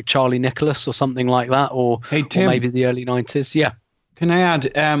 80s, like with Charlie Nicholas or something like that, or maybe the early 90s. Yeah. Can I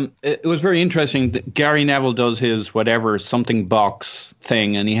add? It was very interesting that Gary Neville does his something box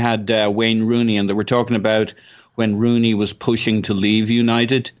thing, and he had Wayne Rooney, and they were talking about when Rooney was pushing to leave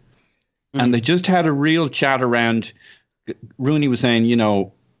United, and they just had a real chat around. Rooney was saying,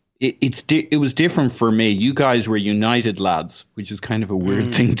 it was different for me. You guys were United lads, which is kind of a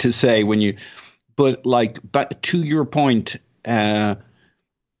weird thing to say but to your point,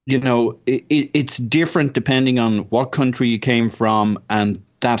 it's different depending on what country you came from and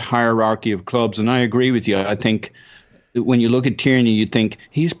that hierarchy of clubs. And I agree with you. I think when you look at Tierney, you think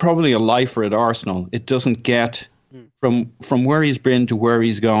he's probably a lifer at Arsenal. It doesn't get from where he's been to where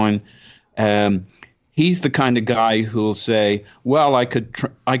he's going. He's the kind of guy who'll say, well, I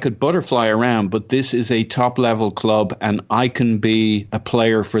could butterfly around, but this is a top level club and I can be a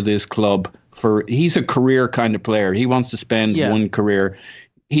player for this club. He's a career kind of player. He wants to spend one career.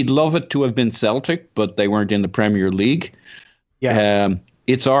 He'd love it to have been Celtic, but they weren't in the Premier League. Yeah.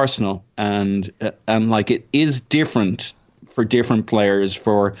 It's Arsenal, and it is different for different players,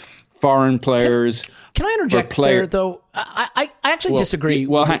 for foreign players. Can I interject there, though? I actually disagree.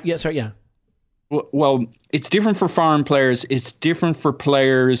 Well, Well, it's different for foreign players. It's different for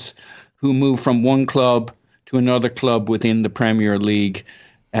players who move from one club to another club within the Premier League.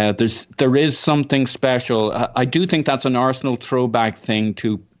 There is something special. I do think that's an Arsenal throwback thing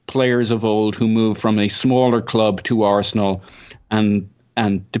to players of old who move from a smaller club to Arsenal, and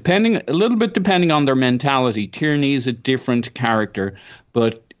depending on their mentality. Tierney is a different character,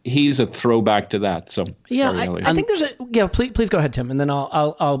 but he's a throwback to that. So yeah, I think there's Please go ahead, Tim, and then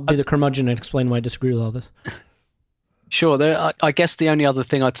I'll be the curmudgeon and explain why I disagree with all this. Sure. I guess the only other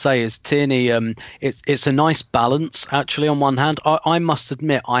thing I'd say is Tierney. It's a nice balance, actually. On one hand, I must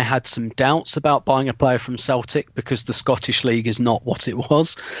admit I had some doubts about buying a player from Celtic because the Scottish League is not what it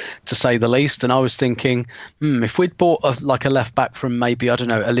was, to say the least. And I was thinking, if we'd bought a left back from maybe, I don't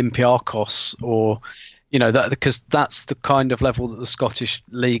know, Olympiacos or, that, because that's the kind of level that the Scottish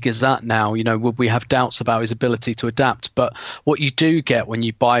League is at now. Would we have doubts about his ability to adapt? But what you do get when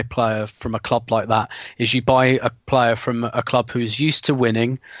you buy a player from a club like that is you buy a player from a club who's used to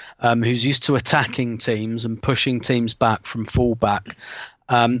winning, who's used to attacking teams and pushing teams back from fullback.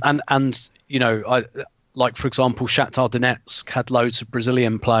 Like, for example, Shakhtar Donetsk had loads of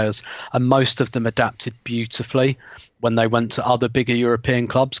Brazilian players, and most of them adapted beautifully when they went to other bigger European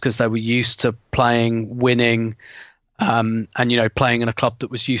clubs because they were used to playing, winning, and playing in a club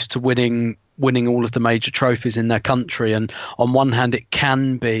that was used to winning all of the major trophies in their country. And on one hand, you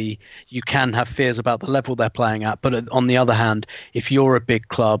can have fears about the level they're playing at, but on the other hand, if you're a big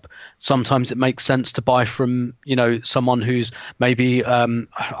club, sometimes it makes sense to buy from someone who's maybe I'm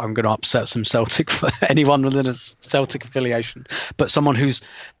going to upset some Celtic for anyone within a Celtic affiliation, but someone who's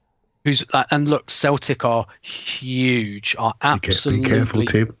and look, Celtic are huge, are absolutely. Be careful,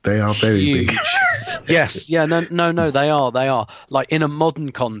 Tim. They are very huge. big. Yes, yeah, no, they are. Like, in a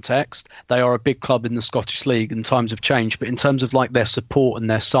modern context, they are a big club in the Scottish League, and times have changed. But in terms of like their support and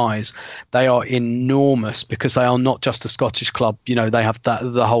their size, they are enormous because they are not just a Scottish club. They have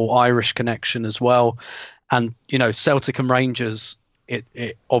the whole Irish connection as well, and Celtic and Rangers.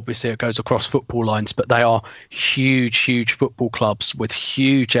 It obviously it goes across football lines, but they are huge football clubs with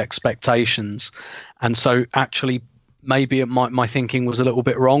huge expectations, and so actually maybe my thinking was a little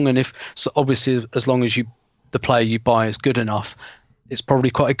bit wrong. And obviously as long as the player you buy is good enough, it's probably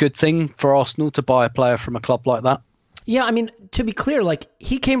quite a good thing for Arsenal to buy a player from a club like that. Yeah, I mean, to be clear, like,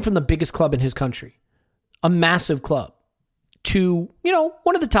 he came from the biggest club in his country, a massive club, to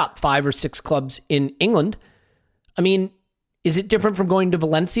one of the top 5 or 6 clubs in England. I mean, is it different from going to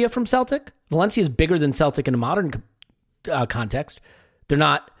Valencia from Celtic? Valencia is bigger than Celtic in a modern context. They're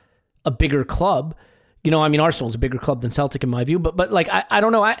not a bigger club. Arsenal's a bigger club than Celtic in my view. But like, I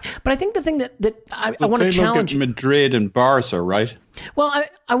don't know. But I think the thing that I want to challenge... Look at Madrid and Barca, right? Well,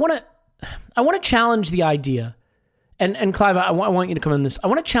 I want to challenge the idea, And Clive, I want you to come in this. I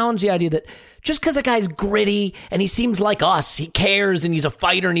want to challenge the idea that just because a guy's gritty and he seems like us, he cares and he's a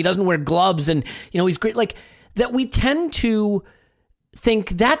fighter and he doesn't wear gloves and, he's great, like that we tend to think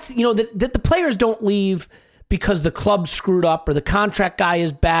that's, that the players don't leave because the club screwed up or the contract guy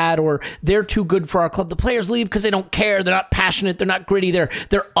is bad or they're too good for our club. The players leave because they don't care. They're not passionate. They're not gritty. They're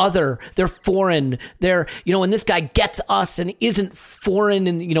other. They're foreign. They're, and this guy gets us and isn't foreign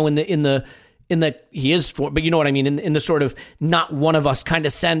in the he is for, but you know what I mean, in the sort of not one of us kind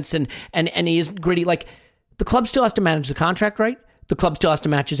of sense, and he isn't gritty. Like the club still has to manage the contract, right? The club still has to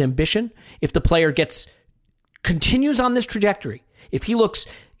match his ambition. If the player continues on this trajectory, if he looks,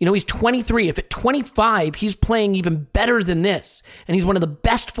 he's 23, if at 25 he's playing even better than this, and he's one of the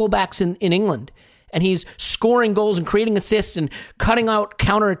best fullbacks in England, and he's scoring goals and creating assists and cutting out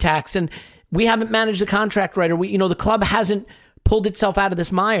counterattacks, and we haven't managed the contract right, or the club hasn't pulled itself out of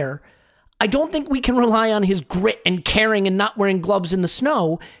this mire, I don't think we can rely on his grit and caring and not wearing gloves in the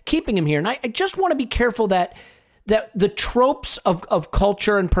snow, keeping him here. And I just want to be careful that the tropes of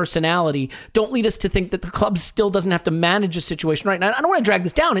culture and personality don't lead us to think that the club still doesn't have to manage a situation right now. I don't want to drag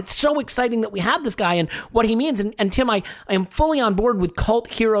this down. It's so exciting that we have this guy and what he means. And Tim, I am fully on board with cult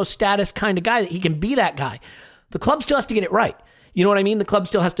hero status kind of guy, that he can be that guy. The club still has to get it right. You know what I mean? The club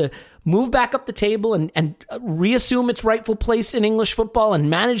still has to move back up the table and reassume its rightful place in English football and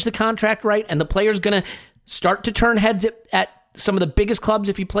manage the contract right. And the player's going to start to turn heads at some of the biggest clubs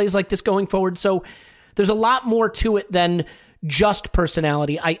if he plays like this going forward. So there's a lot more to it than just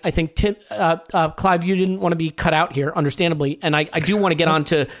personality. I think, Tim, Clive, you didn't want to be cut out here, understandably. And I do want to get on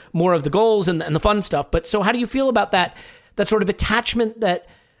to more of the goals and the fun stuff. But so how do you feel about that sort of attachment that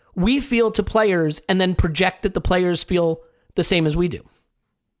we feel to players and then project that the players feel the same as we do?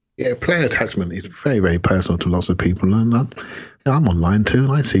 Yeah, player attachment is very, very personal to lots of people, and I'm online too,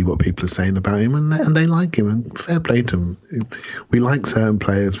 and I see what people are saying about him, and they like him, and fair play to him. We like certain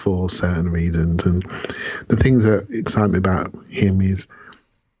players for certain reasons, and the things that excite me about him is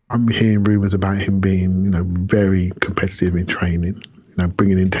I'm hearing rumours about him being, very competitive in training,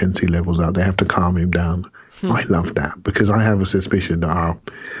 bringing intensity levels up. They have to calm him down. I love that, because I have a suspicion that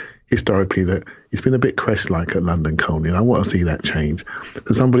historically that it's been a bit Crest-like at London Colney, and I want to see that change.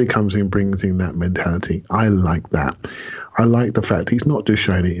 That somebody comes in, brings in that mentality. I like that. I like the fact he's not just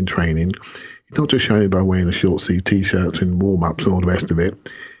showing it in training. He's not just showing it by wearing the short-sleeve T-shirts and warm-ups and all the rest of it.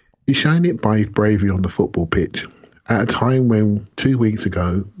 He's showing it by his bravery on the football pitch. At a time when 2 weeks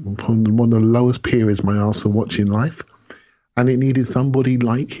ago, one of the lowest periods my Arsenal watched in life, and it needed somebody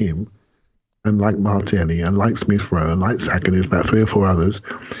like him, and like Martinelli, and like Smith Rowe, and like Saka, and there's about 3 or 4 others,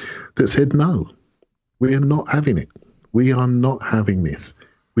 that said, no, we are not having it. We are not having this.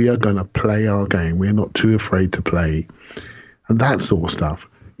 We are going to play our game. We're not too afraid to play. And that sort of stuff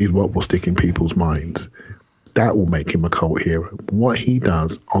is what will stick in people's minds. That will make him a cult hero. What he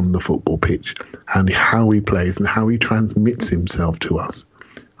does on the football pitch and how he plays and how he transmits himself to us.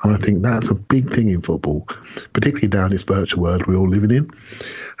 And I think that's a big thing in football, particularly down this virtual world we're all living in.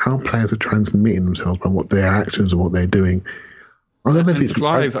 How players are transmitting themselves by what their actions and what they're doing. I don't know if it's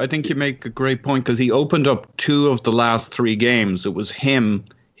Clive, I think you make a great point, because he opened up 2 of the last 3 games. It was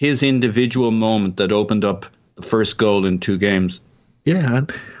his individual moment that opened up the first goal in 2 games. Yeah,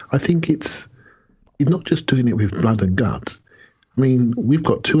 and I think he's not just doing it with blood and guts. I mean, we've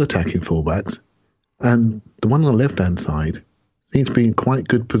got 2 attacking fullbacks, and the one on the left-hand side seems to be in quite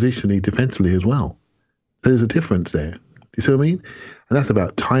good positioning defensively as well. There's a difference there. Do you see what I mean? And that's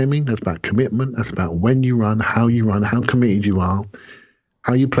about timing, that's about commitment, that's about when you run, how committed you are,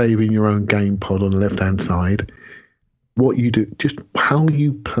 how you play within your own game pod on the left-hand side, what you do, just how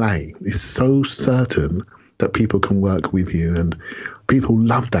you play is so certain that people can work with you. And people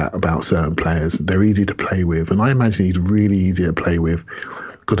love that about certain players. They're easy to play with. And I imagine he's really easy to play with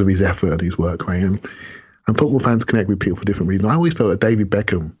because of his effort and his work rate. And football fans connect with people for different reasons. I always felt that David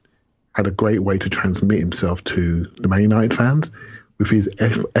Beckham had a great way to transmit himself to the Man United fans with his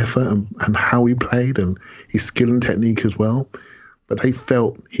effort and how he played and his skill and technique as well. But they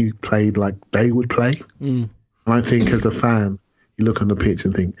felt he played like they would play. And I think as a fan, you look on the pitch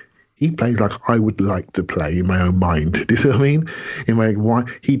and think, he plays like I would like to play in my own mind. Do you see what I mean? Why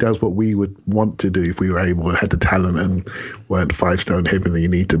he does what we would want to do if we were able and had the talent and weren't 5 stone heavy that you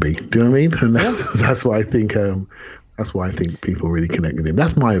need to be. Do you know what I mean? And that's why I think that's why I think people really connect with him.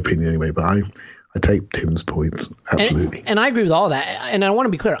 That's my opinion anyway, but I take Tim's points, absolutely. And I agree with all that. And I want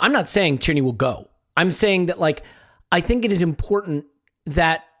to be clear, I'm not saying Tierney will go. I'm saying that, like, I think it is important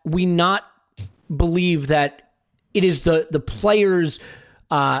that we not believe that it is the players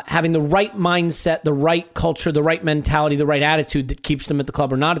having the right mindset, the right culture, the right mentality, the right attitude that keeps them at the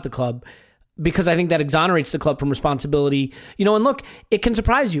club or not at the club. because I think that exonerates the club from responsibility. And look, it can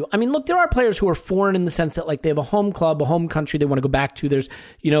surprise you. I mean, look, there are players who are foreign in the sense that like they have a home club, a home country they want to go back to. There's,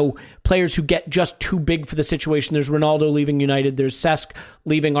 players who get just too big for the situation. There's Ronaldo leaving United. There's Cesc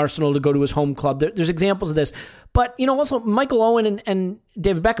leaving Arsenal to go to his home club. There's examples of this. But, also Michael Owen and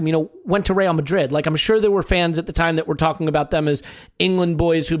David Beckham, went to Real Madrid. Like, I'm sure there were fans at the time that were talking about them as England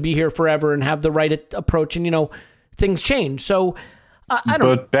boys who'd be here forever and have the right approach. And, things change. So, I don't.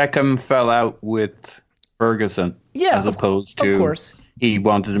 But Beckham fell out with Ferguson, as opposed to, of course, he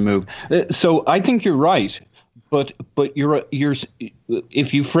wanted to move. So I think you're right, but you're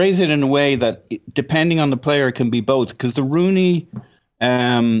if you phrase it in a way that, depending on the player, it can be both. Because the Rooney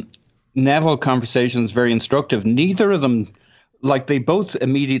Neville conversation is very instructive. Neither of them, like, they both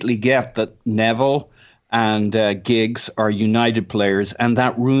immediately get that Neville and Giggs are United players, and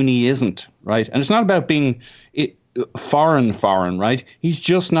that Rooney isn't, right? And it's not about being foreign, right? He's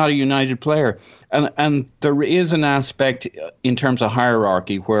just not a United player. And there is an aspect in terms of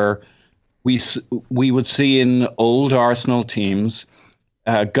hierarchy where we would see in old Arsenal teams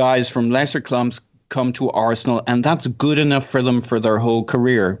guys from lesser clubs come to Arsenal, and that's good enough for them for their whole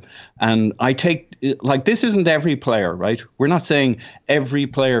career. And I take, like, this isn't every player, right? We're not saying every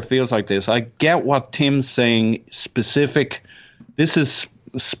player feels like this. I get what Tim's saying, this is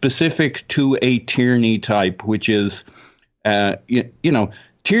specific to a Tierney type, which is,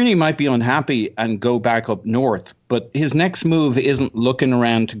 Tierney might be unhappy and go back up north, but his next move isn't looking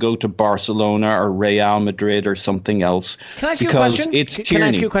around to go to Barcelona or Real Madrid or something else. Can I ask you a question? Can I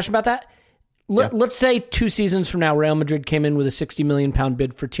ask you a question about that? Let's say 2 seasons from now, Real Madrid came in with a £60 million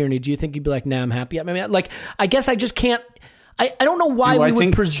bid for Tierney. Do you think you'd be like, nah, I'm happy? I mean, like, I guess I just can't. I don't know why we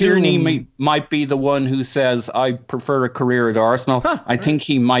would presume. Tierney might be the one who says, I prefer a career at Arsenal. I think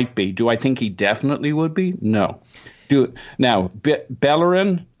he might be. Do I think he definitely would be? No. Now,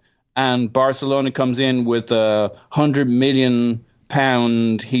 Bellerin and Barcelona comes in with £100 million.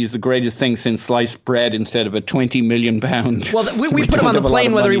 He's the greatest thing since sliced bread instead of a £20 million. Well, we put him on the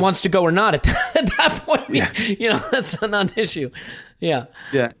plane whether he wants to go or not. At that point, that's a non-issue. Yeah.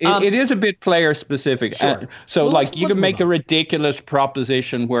 It is a bit player specific. Sure. You can make a ridiculous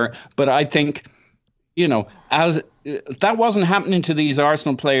proposition but I think, as that wasn't happening to these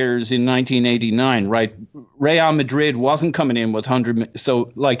Arsenal players in 1989, right? Real Madrid wasn't coming in with 100.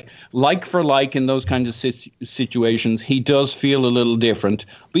 So like for like in those kinds of situations, he does feel a little different.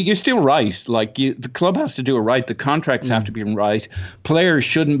 But you're still right. The club has to do it right. The contracts have to be right. Players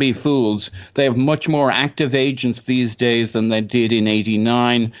shouldn't be fools. They have much more active agents these days than they did in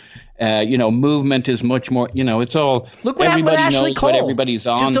 89. Movement is much more, it's all, look what everybody knows Ashley Cole. What everybody's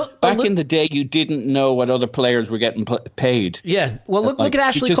on. Back in the day, you didn't know what other players were getting paid. Yeah. Well, look at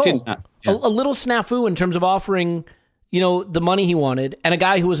Ashley Cole. A little snafu in terms of offering, the money he wanted, and a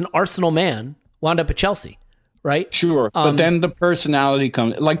guy who was an Arsenal man wound up at Chelsea, right? Sure. But then the personality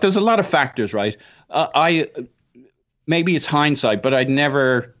comes, there's a lot of factors, right? Maybe it's hindsight, but I'd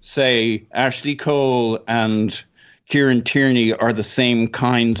never say Ashley Cole and Kieran Tierney are the same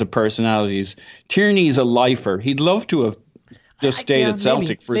kinds of personalities. Tierney's a lifer. He'd love to have just stayed at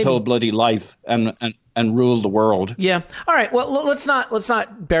Celtic for his whole bloody life and ruled the world. Yeah. All right. Well, let's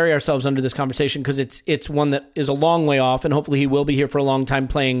not bury ourselves under this conversation because it's one that is a long way off, and hopefully he will be here for a long time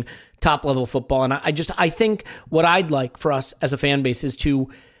playing top level football. And I think what I'd like for us as a fan base is to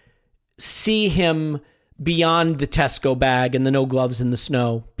see him beyond the Tesco bag and the no gloves in the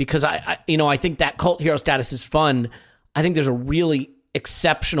snow, because I think that cult hero status is fun. I think there's a really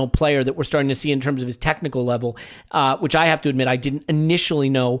exceptional player that we're starting to see in terms of his technical level, which I have to admit I didn't initially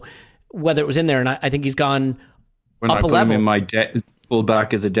know whether it was in there, and I think he's gone up a level. In my full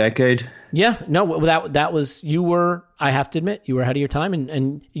back of the decade. Yeah, no, that was, I have to admit, you were ahead of your time,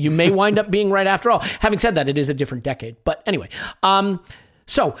 and you may wind up being right after all. Having said that, it is a different decade. But anyway,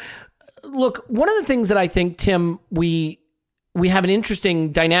 so look, one of the things that I think, Tim, we have an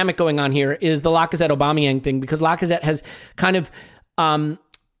interesting dynamic going on here is the Lacazette-Aubameyang thing, because Lacazette has kind of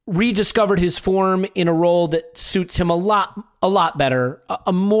rediscovered his form in a role that suits him a lot better,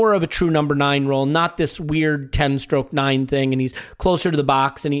 a more of a true number 9 role, not this weird 10/9 thing, and he's closer to the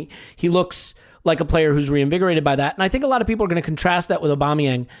box, and he looks like a player who's reinvigorated by that. And I think a lot of people are going to contrast that with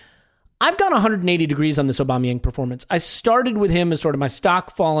Aubameyang. I've gone 180 degrees on this Aubameyang performance. I started with him as sort of my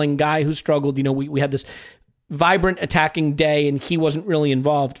stock falling guy who struggled. We had this vibrant attacking day and he wasn't really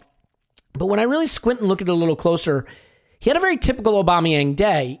involved. But when I really squint and look at it a little closer, he had a very typical Aubameyang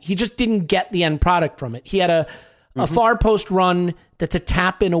day. He just didn't get the end product from it. He had a far post run that's a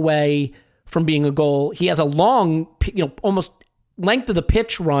tap in away from being a goal. He has a long, almost length of the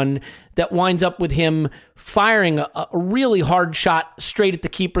pitch run that winds up with him firing a really hard shot straight at the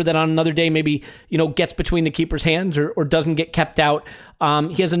keeper that on another day maybe, gets between the keeper's hands or doesn't get kept out.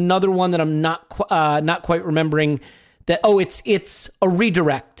 He has another one that I'm not quite remembering that, it's a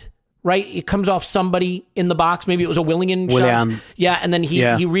redirect. Right, it comes off somebody in the box. Maybe it was a Willian shot. Yeah, and then he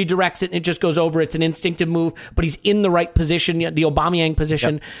redirects it and it just goes over. It's an instinctive move, but he's in the right position, the Aubameyang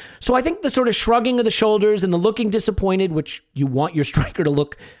position. Yep. So I think the sort of shrugging of the shoulders and the looking disappointed, which you want your striker to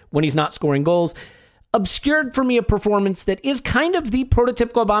look when he's not scoring goals, obscured for me a performance that is kind of the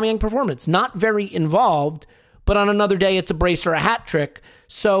prototypical Aubameyang performance. Not very involved, but on another day it's a brace or a hat trick.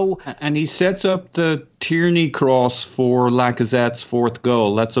 So, and he sets up the Tierney cross for Lacazette's fourth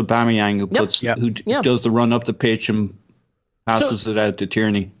goal. That's Aubameyang who does the run up the pitch and passes it out to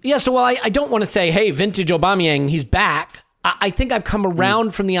Tierney. Yeah, so while I don't want to say, hey, vintage Aubameyang, he's back, I think I've come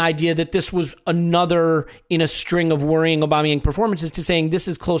around from the idea that this was another in a string of worrying Aubameyang performances to saying this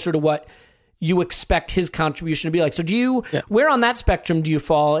is closer to what you expect his contribution to be like. So where on that spectrum do you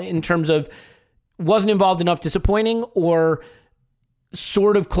fall in terms of wasn't involved enough, disappointing, or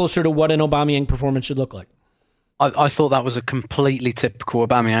sort of closer to what an Aubameyang performance should look like? I thought that was a completely typical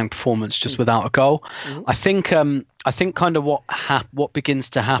Aubameyang performance, just without a goal. Mm-hmm. I think kind of what begins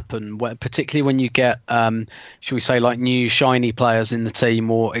to happen, particularly when you get, should we say, like new shiny players in the team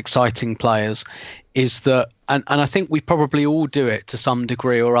or exciting players, is that, and I think we probably all do it to some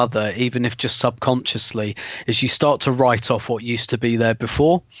degree or other, even if just subconsciously, is you start to write off what used to be there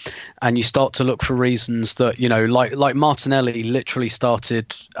before, and you start to look for reasons that, like Martinelli literally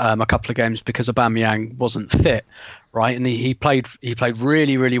started a couple of games because Aubameyang wasn't fit, right? And he played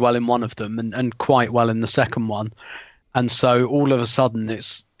really, really well in one of them and quite well in the second one. And so all of a sudden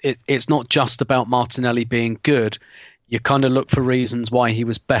it's not just about Martinelli being good. You kind of look for reasons why he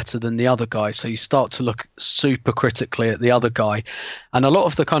was better than the other guy. So you start to look super critically at the other guy. And a lot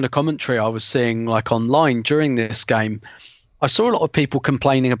of the kind of commentary I was seeing like online during this game, I saw a lot of people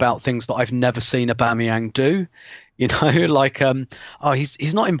complaining about things that I've never seen Aubameyang do. Like,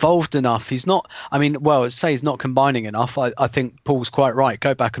 he's not involved enough. He's not, I'd say he's not combining enough. I think Paul's quite right.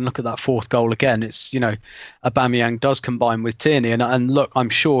 Go back and look at that fourth goal again. It's, Aubameyang does combine with Tierney. And look, I'm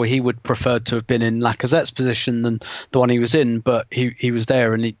sure he would prefer to have been in Lacazette's position than the one he was in, but he was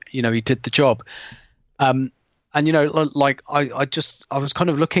there and he did the job. And, like I was kind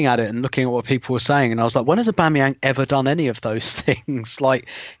of looking at it and looking at what people were saying. And I was like, when has Aubameyang ever done any of those things? Like,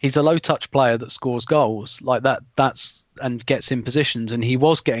 he's a low touch player that scores goals like that's and gets in positions. And he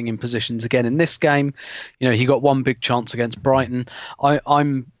was getting in positions again in this game. He got one big chance against Brighton.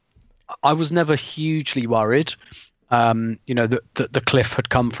 I was never hugely worried, that the cliff had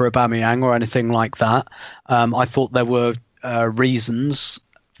come for Aubameyang or anything like that. I thought there were reasons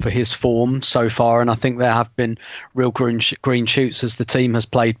for his form so far, and I think there have been real green shoots as the team has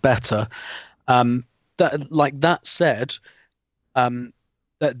played better. That said,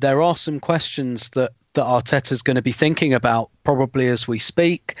 that there are some questions that Arteta's going to be thinking about probably as we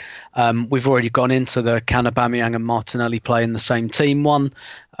speak. We've already gone into the can Aubameyang and Martinelli play in the same team one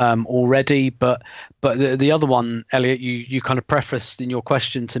already, but the other one, Elliot, you kind of prefaced in your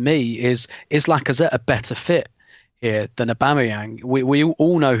question to me is Lacazette a better fit here than Aubameyang? We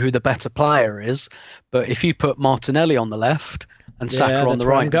all know who the better player is, but if you put Martinelli on the left and Saka on the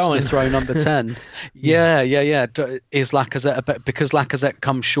right, and Smith Rowe number 10, is Lacazette because Lacazette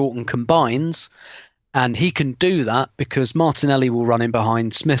comes short and combines, and he can do that because Martinelli will run in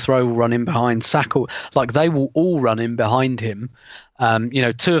behind, Smith Rowe will run in behind, Saka, like they will all run in behind him.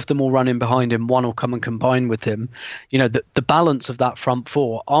 Two of them will run in behind him, one will come and combine with him. The balance of that front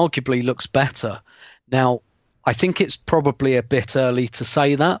four arguably looks better. Now, I think it's probably a bit early to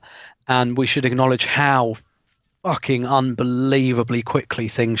say that, and we should acknowledge how fucking unbelievably quickly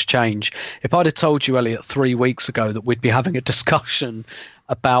things change. If I'd have told you, Elliot, 3 weeks ago that we'd be having a discussion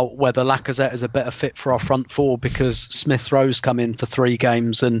about whether Lacazette is a better fit for our front four because Smith Rowe's come in for 3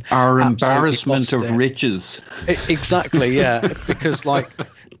 games and our embarrassment of riches. Exactly, yeah, because like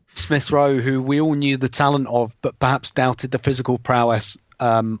Smith Rowe, who we all knew the talent of, but perhaps doubted the physical prowess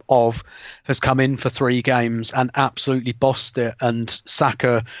has come in for 3 games and absolutely bossed it, and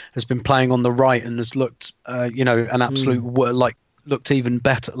Saka has been playing on the right and has looked an absolute looked even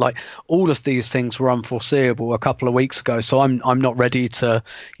better. Like, all of these things were unforeseeable a couple of weeks ago, so I'm not ready to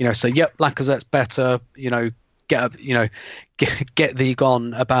say yep, Lacazette's better, get thee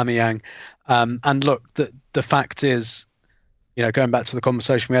gone Aubameyang. And look, the fact is, going back to the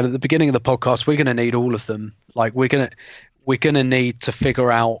conversation we had at the beginning of the podcast, we're going to need all of them. Like, we're going to need to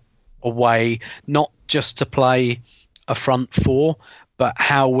figure out a way not just to play a front four, but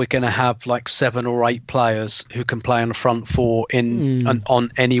how we're going to have like 7 or 8 players who can play on the front four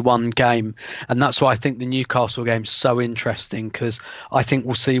on any one game. And that's why I think the Newcastle game's so interesting, because I think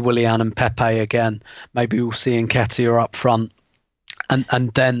we'll see Willian and Pepe again. Maybe we'll see Nketiah up front.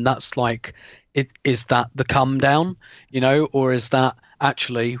 And then that's like, is that the come down, or is that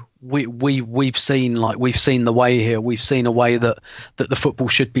actually we've seen the way here. We've seen a way that the football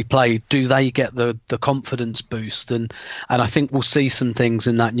should be played. Do they get the confidence boost? And I think we'll see some things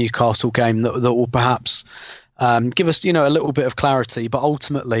in that Newcastle game that will perhaps give us, a little bit of clarity. But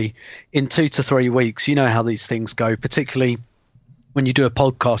ultimately, in 2 to 3 weeks, how these things go, particularly when you do when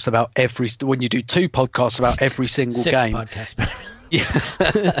you do 2 podcasts about every single 6 game. podcasts.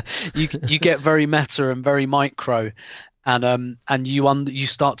 Yeah, you get very meta and very micro, and you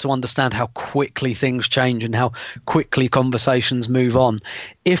start to understand how quickly things change and how quickly conversations move on.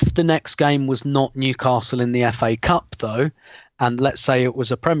 If the next game was not Newcastle in the FA Cup, though, and let's say it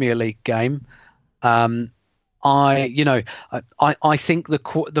was a Premier League game, I think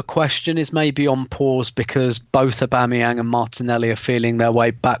the question is maybe on pause, because both Aubameyang and Martinelli are feeling their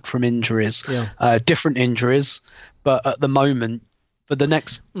way back from injuries, different injuries, but at the moment, for the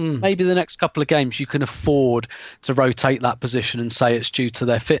next maybe the next couple of games, you can afford to rotate that position and say it's due to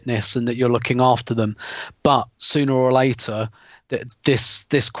their fitness and that you're looking after them. But sooner or later,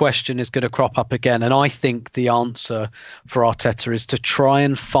 this question is going to crop up again. And I think the answer for Arteta is to try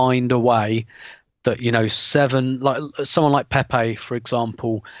and find a way that, 7, like someone like Pepe, for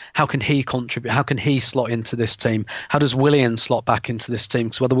example, how can he contribute? How can he slot into this team? How does Willian slot back into this team?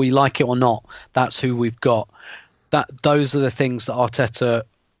 Because whether we like it or not, that's who we've got. Those are the things that Arteta,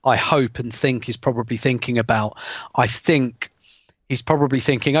 I hope and think, is probably thinking about. I think he's probably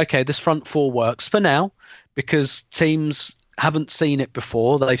thinking, okay, this front four works for now, because teams haven't seen it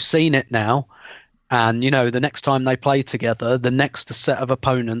before. They've seen it now. And, the next time they play together, the next set of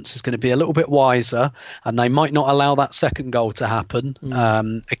opponents is going to be a little bit wiser, and they might not allow that second goal to happen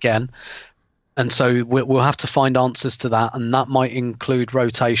again. And so we'll have to find answers to that, and that might include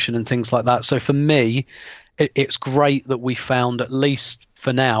rotation and things like that. So for me, it's great that we found, at least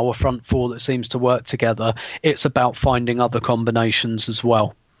for now, a front four that seems to work together. It's about finding other combinations as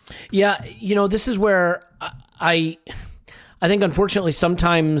well. Yeah, this is where I think, unfortunately,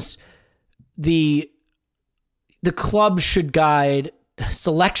 sometimes the club should guide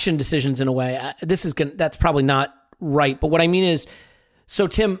selection decisions in a way. That's probably not right, but what I mean is, so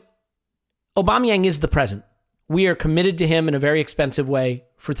Tim, Aubameyang is the present. We are committed to him in a very expensive way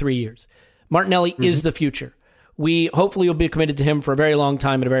for 3 years. Martinelli is the future. We hopefully will be committed to him for a very long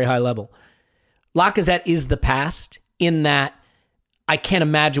time at a very high level. Lacazette is the past, in that I can't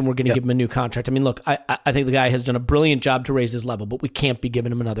imagine we're going to give him a new contract. I mean, look, I think the guy has done a brilliant job to raise his level, but we can't be giving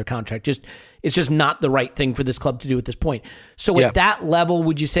him another contract. It's just not the right thing for this club to do at this point. So at that level,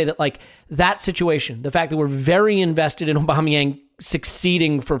 would you say that, like, that situation, the fact that we're very invested in Aubameyang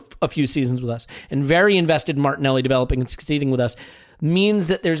succeeding for a few seasons with us, and very invested in Martinelli developing and succeeding with us, means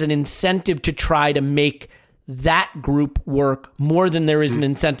that there's an incentive to try to make that group work more than there is an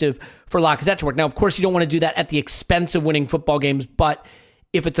incentive for Lacazette to work? Now, of course, you don't want to do that at the expense of winning football games, but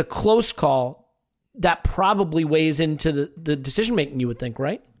if it's a close call, that probably weighs into the decision-making, you would think,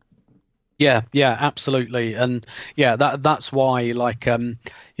 right? Yeah, absolutely. And that's why, like,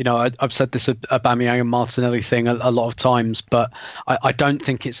 I've said this Aubameyang and Martinelli thing a lot of times, but I don't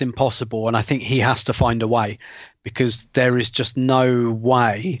think it's impossible. And I think he has to find a way, because there is just no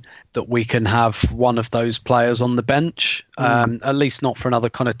way that we can have one of those players on the bench, at least not for another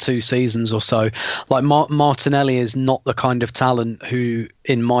kind of 2 seasons or so. Like, Martinelli is not the kind of talent who,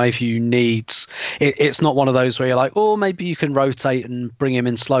 in my view, needs... It's not one of those where you're like, oh, maybe you can rotate and bring him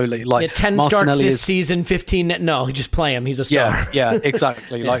in slowly. Like, 10 Martinelli starts this season, 15... No, just play him. He's a star. Yeah,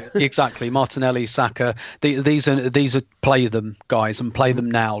 exactly. Exactly. Martinelli, Saka, these are play them, guys, and play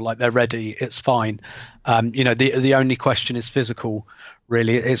them now. Like, they're ready. It's fine. The only question is physical,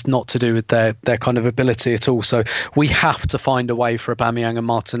 really. It's not to do with their kind of ability at all. So we have to find a way for Aubameyang and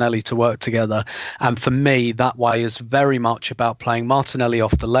Martinelli to work together. And for me, that way is very much about playing Martinelli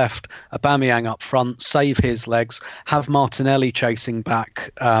off the left, Aubameyang up front, save his legs, have Martinelli chasing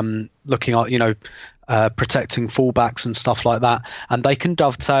back, looking at, protecting fullbacks and stuff like that, and they can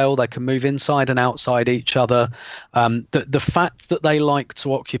dovetail, they can move inside and outside each other. The fact that they like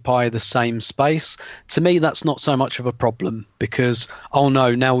to occupy the same space, to me, that's not so much of a problem, because, oh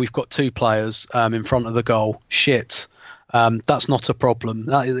no, now we've got 2 players in front of the goal. Shit. That's not a problem.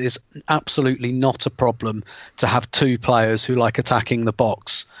 That is absolutely not a problem to have 2 players who like attacking the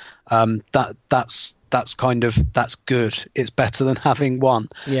box. That's that's good. It's better than having one.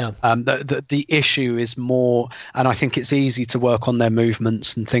 Yeah. The issue is more, and I think it's easy to work on their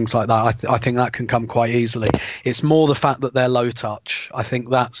movements and things like that. I think that can come quite easily. It's more the fact that they're low touch. I think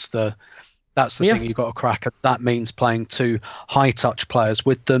that's the thing you've got to crack at. That means playing 2 high touch players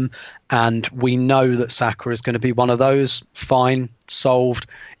with them, and we know that Saka is going to be one of those. Fine, solved.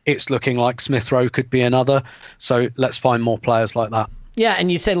 It's looking like Smith Rowe could be another. So let's find more players like that. Yeah,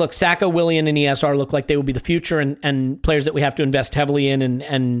 and you say, look, Saka, Willian, and ESR look like they will be the future and players that we have to invest heavily in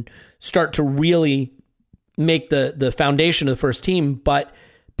and start to really make the foundation of the first team. But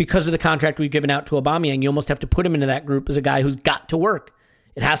because of the contract we've given out to Aubameyang, you almost have to put him into that group as a guy who's got to work.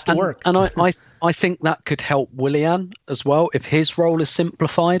 It has to work. And I think that could help Willian as well if his role is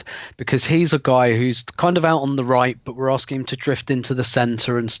simplified, because he's a guy who's kind of out on the right, but we're asking him to drift into the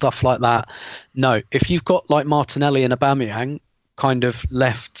centre and stuff like that. No, if you've got like Martinelli and Aubameyang kind of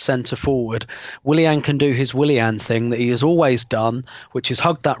left centre forward, Willian can do his Willian thing that he has always done, which is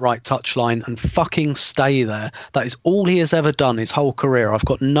hug that right touchline and fucking stay there. That is all he has ever done his whole career. I've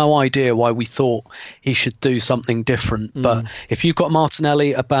got no idea why we thought he should do something different. But if you've got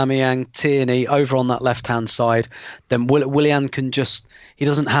Martinelli, Aubameyang, Tierney over on that left-hand side, then Willian can just... He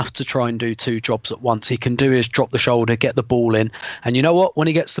doesn't have to try and do 2 jobs at once. He can do his drop the shoulder, get the ball in. And you know what? When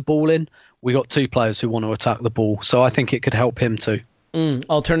he gets the ball in, we got 2 players who want to attack the ball. So I think it could help him too.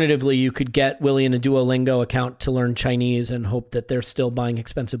 Alternatively, you could get Willian a Duolingo account to learn Chinese and hope that they're still buying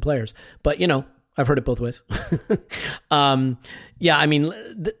expensive players. But, I've heard it both ways. Yeah, I mean,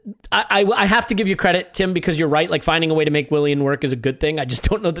 I have to give you credit, Tim, because you're right. Like, finding a way to make Willian work is a good thing. I just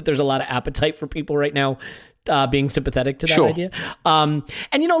don't know that there's a lot of appetite for people right now being sympathetic to that idea. And,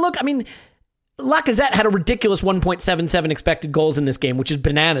 look, I mean, Lacazette had a ridiculous 1.77 expected goals in this game, which is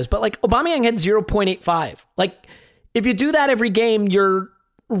bananas. But, like, Aubameyang had 0.85. Like, if you do that every game, you're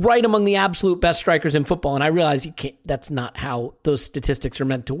right among the absolute best strikers in football. And I realize that's not how those statistics are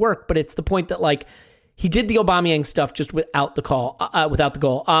meant to work. But it's the point that, like, he did the Aubameyang stuff just without the goal.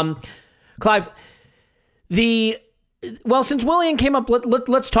 Clive, since Willian came up,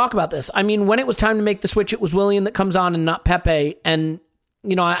 let's talk about this. I mean, when it was time to make the switch, it was Willian that comes on and not Pepe. And,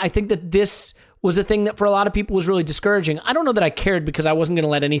 I think that this was a thing that for a lot of people was really discouraging. I don't know that I cared because I wasn't going to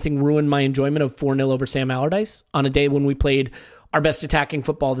let anything ruin my enjoyment of 4-0 over Sam Allardyce on a day when we played our best attacking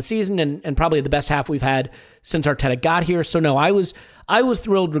football of the season and probably the best half we've had since Arteta got here. So no, I was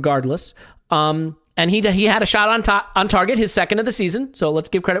thrilled regardless. And he had a shot on target, his second of the season. So let's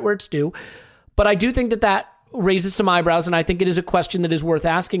give credit where it's due. But I do think that raises some eyebrows, and I think it is a question that is worth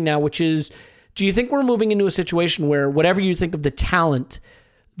asking now, which is, do you think we're moving into a situation where whatever you think of the talent,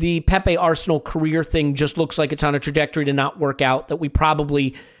 the Pepe Arsenal career thing just looks like it's on a trajectory to not work out, that we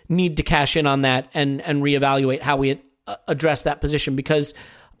probably need to cash in on that and reevaluate how we address that position? Because,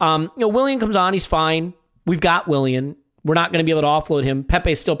 Willian comes on, he's fine. We've got Willian. We're not going to be able to offload him.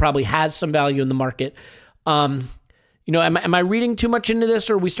 Pepe still probably has some value in the market. Am I reading too much into this,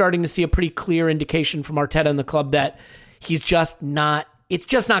 or are we starting to see a pretty clear indication from Arteta and the club that it's just not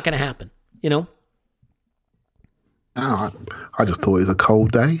going to happen, I just thought it was a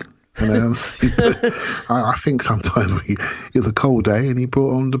cold day. And I think sometimes it was a cold day and he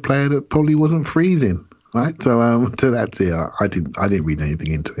brought on the player that probably wasn't freezing. Right, so that's it. I didn't read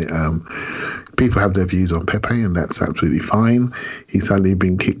anything into it. People have their views on Pepe, and that's absolutely fine. He's suddenly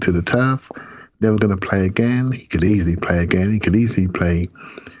been kicked to the turf, never going to play again. He could easily play again. He could easily play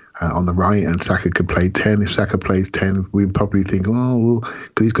on the right, and Saka could play 10. If Saka plays 10, we'd probably think, because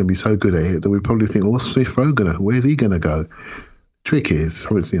he's going to be so good at it, that we'd probably think, what's Smith Rowe where's he going to go? The trick is,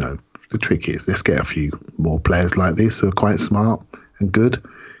 let's get a few more players like this who are quite smart and good.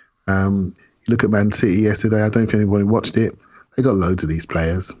 You look at Man City yesterday, I don't think anybody watched it. They got loads of these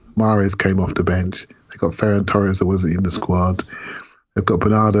players. Mahrez came off the bench. They got Ferran Torres that wasn't in the squad. They've got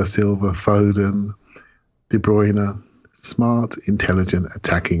Bernardo Silva, Foden, De Bruyne. Smart, intelligent,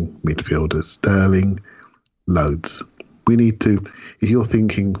 attacking midfielders. Sterling, loads. We need to, if you're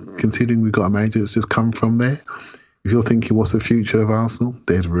thinking, considering we've got a manager that's just come from there, if you're thinking what's the future of Arsenal,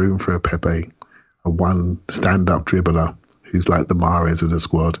 there's room for a Pepe, a one stand-up dribbler who's like the Mahrez of the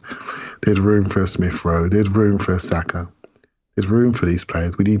squad. There's room for a Smith Rowe. There's room for a Saka. There's room for these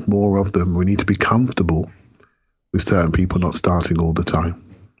players. We need more of them. We need to be comfortable with certain people not starting all the time.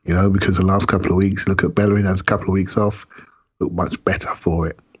 Because the last couple of weeks, look at Bellerin has a couple of weeks off, look much better for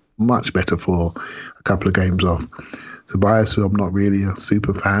it. Much better for a couple of games off. Tobias, who I'm not really a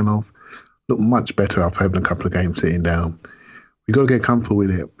super fan of, look much better after having a couple of games sitting down. We've got to get comfortable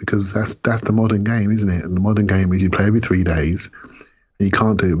with it, because that's the modern game, isn't it? And the modern game is you play every 3 days, and you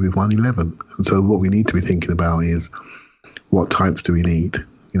can't do it with 1-11. And so what we need to be thinking about is, what types do we need?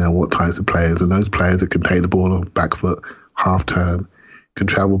 what types of players, and those players that can take the ball on back foot, half turn, can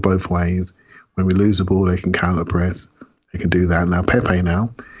travel both ways. When we lose the ball, they can counter press. They can do that. Now Pepe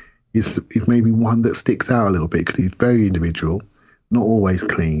is maybe one that sticks out a little bit because he's very individual, not always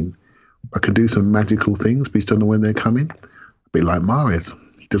clean, but can do some magical things. We just don't know when they're coming. A bit like Mahrez.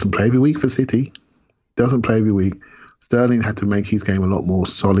 He doesn't play every week for City. Doesn't play every week. Sterling had to make his game a lot more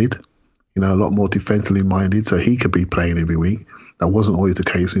solid, a lot more defensively minded, so he could be playing every week. That wasn't always the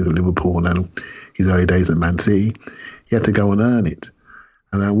case with Liverpool and then his early days at Man City. He had to go and earn it.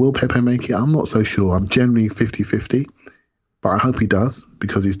 And will Pepe make it? I'm not so sure. I'm generally 50-50, but I hope he does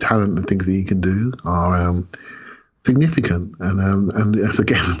because his talent and things that he can do are significant. And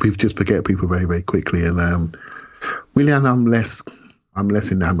again, we just forget people very, very quickly. And Willian, I'm less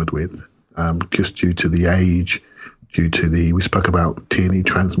enamoured with, just due to the age, we spoke about Tierney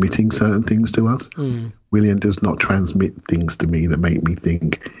transmitting certain things to us. Willian does not transmit things to me that make me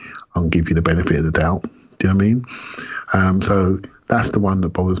think I'll give you the benefit of the doubt. Do you know what I mean? So that's the one that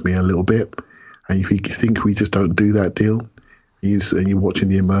bothers me a little bit. And if you think we just don't do that deal, and you're watching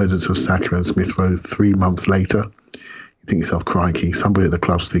the emergence of Saka and Smith Rowe 3 months later, you think yourself, crikey, somebody at the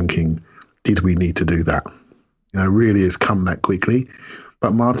club's thinking, did we need to do that? Really has come that quickly.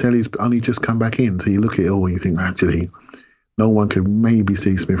 But Martinelli's only just come back in. So you look at it all and you think, actually, no one could maybe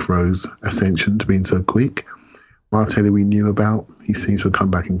see Smith Rowe's ascension to being so quick. Martinelli we knew about. He seems to have come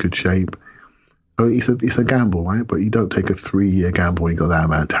back in good shape. So it's a gamble, right? But you don't take a 3-year gamble when you've got that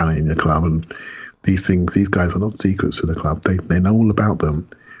amount of talent in your club. And these guys are not secrets to the club. They know all about them.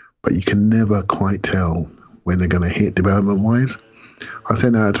 But you can never quite tell when they're going to hit development-wise. I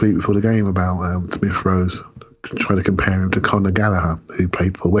sent out a tweet before the game about Smith Rowe's, trying to compare him to Conor Gallagher, who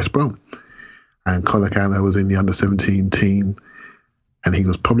played for West Brom. And Conor Gallagher was in the under-17 team, and he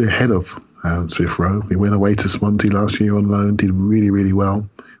was probably ahead of Smith Rowe. He went away to Swansea last year on loan, did really, really well,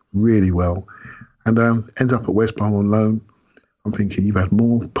 and ends up at West Brom on loan. I'm thinking you've had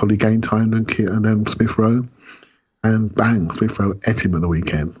more probably game time than Smith Rowe. And bang, Smith Rowe ate him at the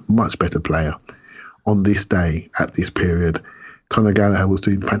weekend. Much better player. On this day, at this period, Conor Gallagher was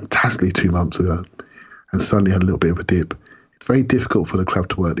doing fantastically 2 months ago, and suddenly had a little bit of a dip. It's very difficult for the club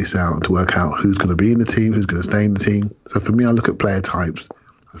to work this out and to work out who's going to be in the team, who's going to stay in the team. So for me, I look at player types.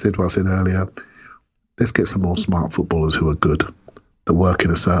 I said what I said earlier. Let's get some more smart footballers who are good, that work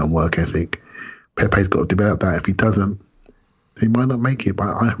in a certain work ethic. Pepe's got to develop that. If he doesn't, he might not make it, but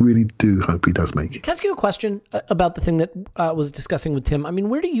I really do hope he does make it. Can I ask you a question about the thing that I was discussing with Tim? I mean,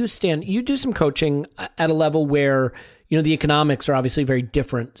 where do you stand? You do some coaching at a level where the economics are obviously very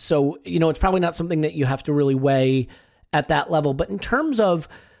different. So, it's probably not something that you have to really weigh at that level. But in terms of,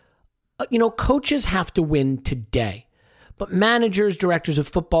 coaches have to win today, but managers, directors of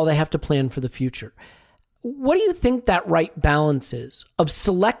football, they have to plan for the future. What do you think that right balance is of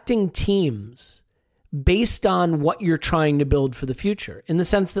selecting teams based on what you're trying to build for the future? In the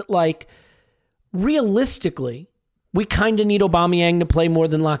sense that, realistically, we kind of need Aubameyang to play more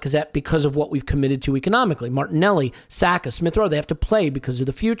than Lacazette because of what we've committed to economically. Martinelli, Saka, Smith Rowe, they have to play because of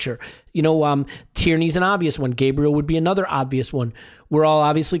the future. Tierney's an obvious one. Gabriel would be another obvious one. We're all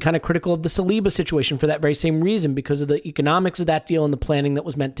obviously kind of critical of the Saliba situation for that very same reason, because of the economics of that deal and the planning that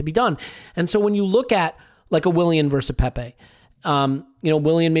was meant to be done. And so when you look at a Willian versus Pepe,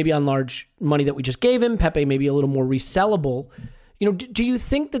 Willian maybe on large money that we just gave him, Pepe maybe a little more resellable. Do you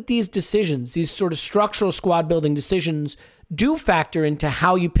think that these decisions, these sort of structural squad building decisions, do factor into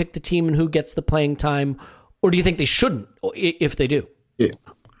how you pick the team and who gets the playing time, or do you think they shouldn't, if they do? It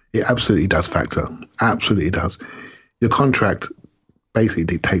absolutely does factor. Absolutely does. Your contract basically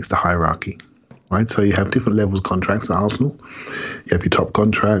dictates the hierarchy, right? So you have different levels of contracts at Arsenal. You have your top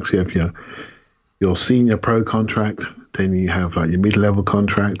contracts, you have your senior pro contract, then you have your mid-level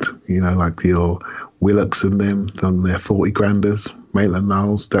contract, like your Willocks and them, on their 40 granders,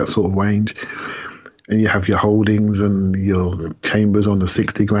 Maitland-Niles, that sort of range. And you have your Holdings and your Chambers on the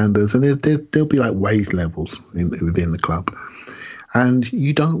 60 granders, and there'll be wage levels within the club. And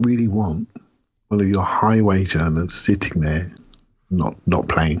you don't really want one of your high wage earners sitting there not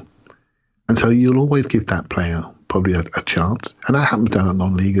playing. And so you'll always give that player probably a chance. And that happens down at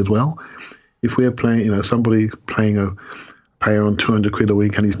non-league as well. If we're playing, somebody playing a player on 200 quid a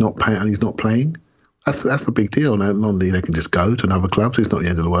week and he's not playing, that's a big deal. Now, non-league, they can just go to another club, so it's not the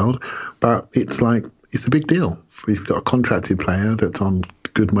end of the world. But it's a big deal. If you've got a contracted player that's on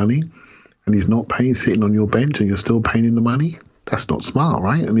good money and he's not paying, sitting on your bench, and you're still paying him the money, that's not smart,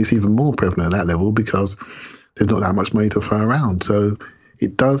 right? And it's even more prevalent at that level because there's not that much money to throw around. So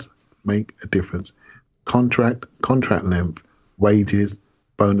it does make a difference. Contract length, wages,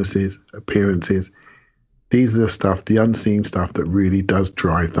 bonuses, appearances. These are the unseen stuff that really does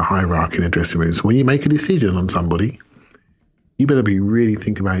drive the hierarchy in the dressing room. So when you make a decision on somebody, you better be really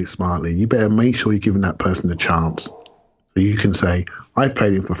thinking about it smartly. You better make sure you're giving that person a chance. So you can say, I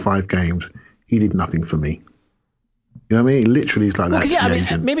played him for 5 games. He did nothing for me. You know what I mean? It literally is like that.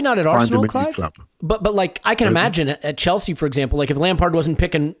 Yeah, maybe not at Arsenal, Clive, but like I can imagine at Chelsea, for example, like if Lampard wasn't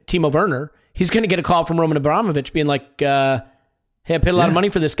picking Timo Werner, he's going to get a call from Roman Abramovich being like, hey, I paid a lot of money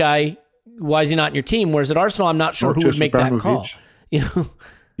for this guy. Why is he not in your team? Whereas at Arsenal, I'm not sure who would make that call.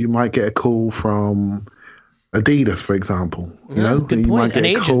 You might get a call from Adidas, for example. You know, good you point. might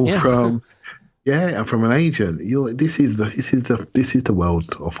get a call from from an agent. This is the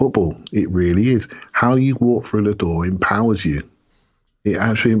world of football. It really is. How you walk through the door empowers you. It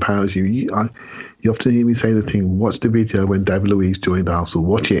actually empowers you. You often hear me say the thing, watch the video when David Luiz joined Arsenal.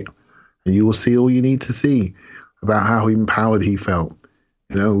 Watch it, and you will see all you need to see about how empowered he felt.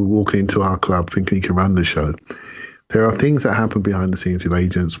 You know, walking into our club thinking he can run the show. There are things that happen behind the scenes with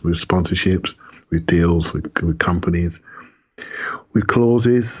agents, with sponsorships, with deals, with companies, with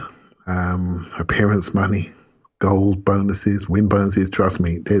clauses, appearance money, goals, bonuses, win bonuses. Trust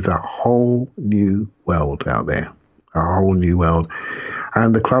me, there's a whole new world out there, a whole new world.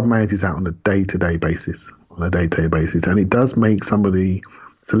 And the club manages out on a day-to-day basis, And it does make some of the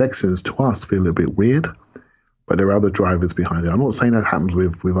selections to us feel a bit weird, but there are other drivers behind it. I'm not saying that happens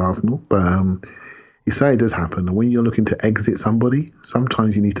with Arsenal, but you say it does happen. And when you're looking to exit somebody,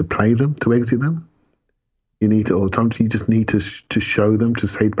 sometimes you need to play them to exit them. You need to, or sometimes you just need to show them, to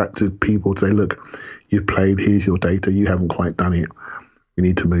say back to people, to say, look, you've played, here's your data, you haven't quite done it. We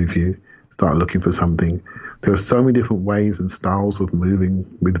need to move you, start looking for something. There are so many different ways and styles of moving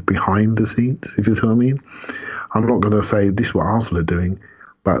with behind the scenes, if you see what I mean. I'm not going to say this is what Arsenal are doing,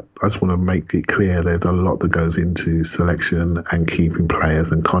 but I just want to make it clear there's a lot that goes into selection and keeping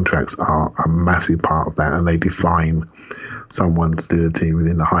players, and contracts are a massive part of that, and they define someone's solidity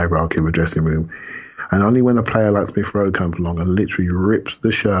within the hierarchy of a dressing room. And only when a player like Smith Rowe comes along and literally rips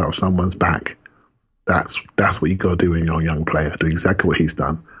the shirt off someone's back, that's what you got to do when you're a young player. Do exactly what he's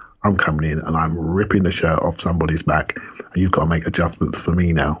done. I'm coming in and I'm ripping the shirt off somebody's back, and you've got to make adjustments for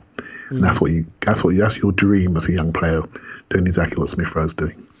me now. And that's your dream as a young player, doing exactly what Smith Rowe's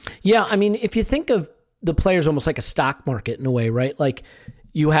doing. Yeah, I mean, if you think of the players almost like a stock market in a way, right? Like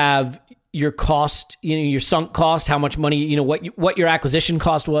you have your cost, your sunk cost, how much money, what your acquisition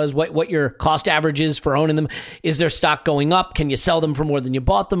cost was, what your cost average is for owning them. Is their stock going up? Can you sell them for more than you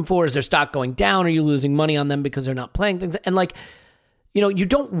bought them for? Is their stock going down? Are you losing money on them because they're not playing things? And you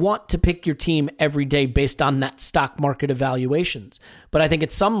don't want to pick your team every day based on that stock market evaluations. But I think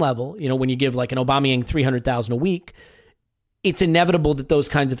at some level, when you give like an Aubameyang $300,000 a week, it's inevitable that those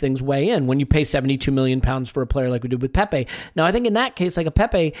kinds of things weigh in when you pay £72 million for a player like we did with Pepe. Now, I think in that case, like a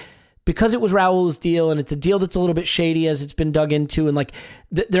Pepe, because it was Raul's deal and it's a deal that's a little bit shady as it's been dug into, and like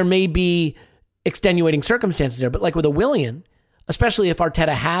there may be extenuating circumstances there, but like with a Willian, especially if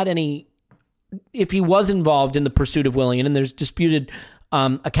Arteta had if he was involved in the pursuit of Willian, and there's disputed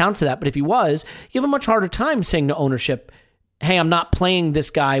accounts of that, but if he was, you have a much harder time saying to ownership, hey, I'm not playing this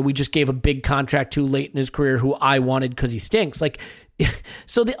guy we just gave a big contract to late in his career who I wanted because he stinks. Like,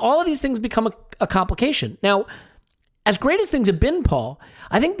 so all of these things become a complication. Now, as great as things have been, Paul,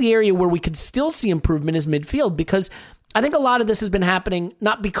 I think the area where we could still see improvement is midfield, because I think a lot of this has been happening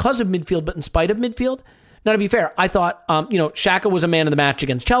not because of midfield, but in spite of midfield. Now, to be fair, I thought, Xhaka was a man of the match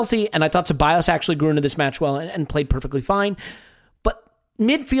against Chelsea, and I thought Ceballos actually grew into this match well and played perfectly fine. But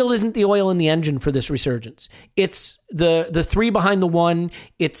midfield isn't the oil in the engine for this resurgence. It's the three behind the one.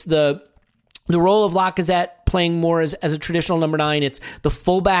 It's the role of Lacazette playing more as a traditional number 9. It's the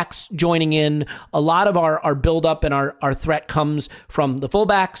fullbacks joining in. A lot of our build-up and our threat comes from the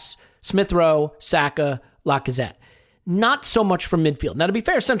fullbacks, Smith Rowe, Saka, Lacazette. Not so much from midfield. Now, to be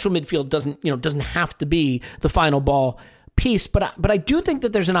fair, central midfield doesn't have to be the final ball piece, but I do think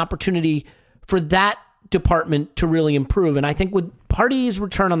that there's an opportunity for that department to really improve. And I think with Partey's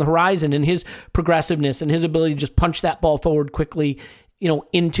return on the horizon and his progressiveness and his ability to just punch that ball forward quickly,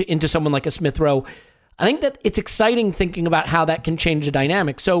 into someone like a Smith Rowe, I think that it's exciting thinking about how that can change the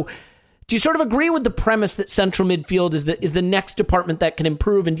dynamic. So do you sort of agree with the premise that central midfield is the next department that can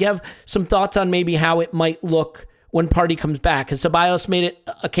improve? And do you have some thoughts on maybe how it might look when Partey comes back? Has Ceballos made it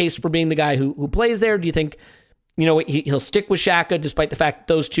a case for being the guy who plays there? Do you think, he'll stick with Xhaka despite the fact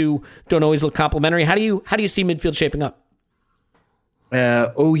those two don't always look complementary? How do you see midfield shaping up?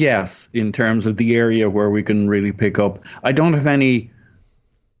 Yes, in terms of the area where we can really pick up. I don't have any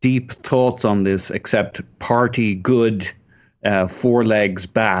deep thoughts on this except Partey good, 4 legs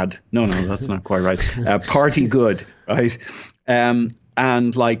bad. No, that's not quite right. Partey good, right? And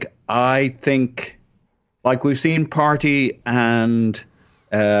I think like we've seen Partey and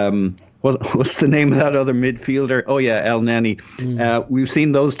what's the name of that other midfielder? Oh yeah, El Neni. We've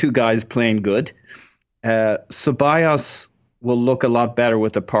seen those two guys playing good. Ceballos will look a lot better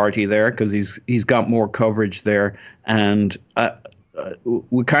with the Partey there because he's got more coverage there, and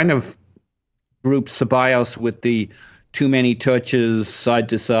we kind of group Ceballos with the too many touches, side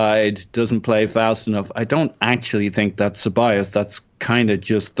to side, doesn't play fast enough. I don't actually think that's Ceballos. That's kind of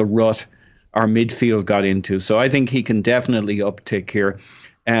just the rut our midfield got into. So I think he can definitely uptick here.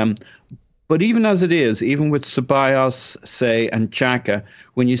 But even as it is, even with Ceballos, say, and Xhaka,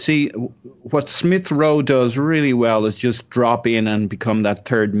 when you see what Smith Rowe does really well is just drop in and become that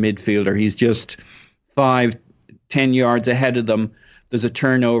third midfielder. He's just 5-10 yards ahead of them. There's a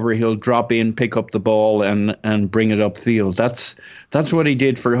turnover, he'll drop in, pick up the ball, and bring it upfield. That's what he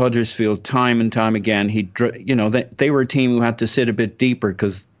did for Huddersfield time and time again. They were a team who had to sit a bit deeper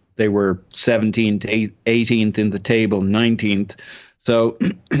because they were 17th, 18th in the table, 19th. So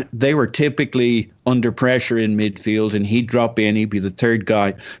they were typically under pressure in midfield, and he'd drop in, he'd be the third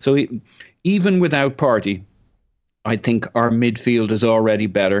guy. So even without Partey, I think our midfield is already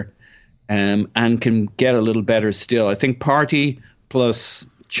better and can get a little better still. I think Partey plus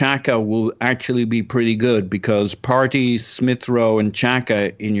Xhaka will actually be pretty good because Partey, Smith Rowe, and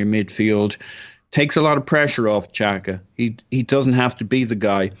Xhaka in your midfield takes a lot of pressure off Xhaka. He doesn't have to be the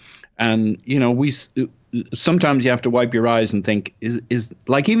guy. And, sometimes you have to wipe your eyes and think, is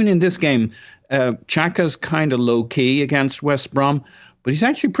like even in this game, Xhaka's kind of low key against West Brom, but he's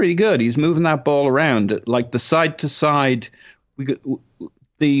actually pretty good. He's moving that ball around, like the side to side. Let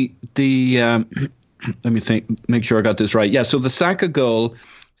me think, make sure I got this right. Yeah, so the Saka goal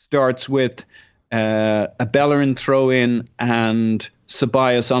starts with a Bellerin throw in and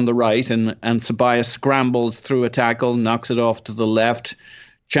Ceballos on the right, and Ceballos scrambles through a tackle, knocks it off to the left.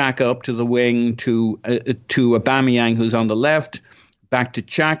 Xhaka up to the wing to Aubameyang, who's on the left, back to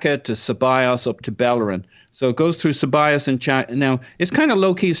Xhaka, to Ceballos, up to Bellerin. So it goes through Ceballos and Xhaka. Now, it's kind of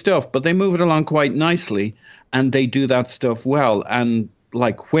low-key stuff, but they move it along quite nicely, and they do that stuff well. And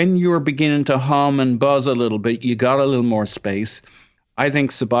like when you're beginning to hum and buzz a little bit, you got a little more space. I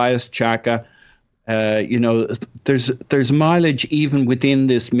think Ceballos, Xhaka, there's mileage even within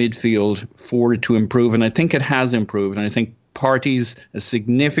this midfield for it to improve, and I think it has improved, and I think Partey's a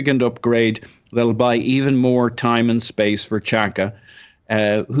significant upgrade that'll buy even more time and space for Xhaka,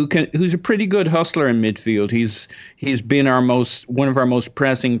 who's a pretty good hustler in midfield. He's been one of our most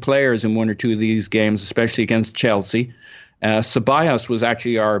pressing players in one or two of these games, especially against Chelsea. Ceballos was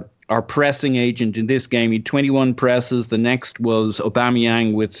actually our pressing agent in this game. He had 21 presses. The next was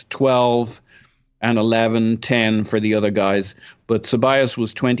Aubameyang with 12 and 11, 10 for the other guys. But Ceballos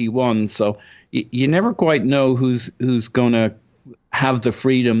was 21, so you never quite know who's going to have the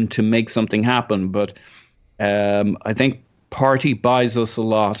freedom to make something happen. But I think Partey buys us a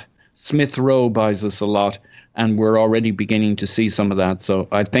lot. Smith Rowe buys us a lot. And we're already beginning to see some of that. So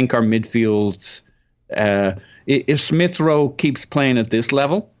I think our midfields, if Smith Rowe keeps playing at this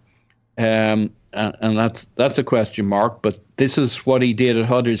level, and that's a question mark, but this is what he did at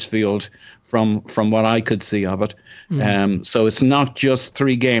Huddersfield from what I could see of it. So it's not just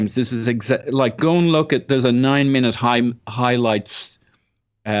 3 games. This is like go and look at. There's a 9-minute highlights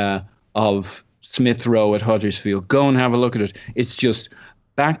of Smith Rowe at Huddersfield. Go and have a look at it. It's just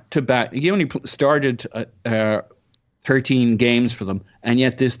back to back. He only started 13 games for them, and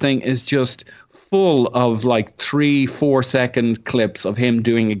yet this thing is just full of like 3-4 second clips of him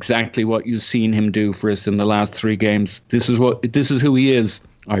doing exactly what you've seen him do for us in the last 3 games. This is who he is.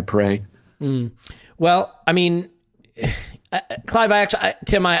 I pray. Well, I mean, Clive,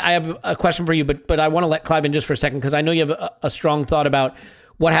 Tim, I have a question for you, but I want to let Clive in just for a second because I know you have a strong thought about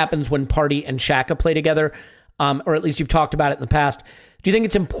what happens when Partey and Xhaka play together, or at least you've talked about it in the past. Do you think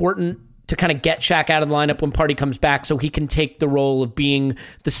it's important to kind of get Xhaka out of the lineup when Partey comes back so he can take the role of being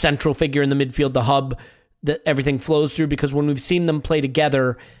the central figure in the midfield, the hub that everything flows through? Because when we've seen them play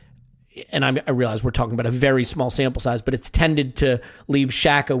together, and I realize we're talking about a very small sample size, but it's tended to leave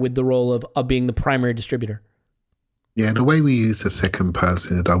Xhaka with the role of being the primary distributor. Yeah, the way we use the second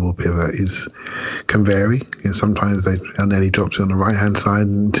person in a double pivot can vary. Sometimes Nelly drops it on the right-hand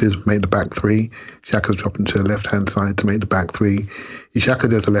side to make the back 3. Xhaka's dropping to the left-hand side to make the back 3. If Xhaka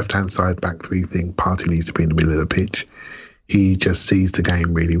does the left-hand side back 3 thing, Partey needs to be in the middle of the pitch. He just sees the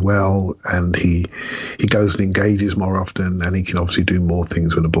game really well, and he goes and engages more often, and he can obviously do more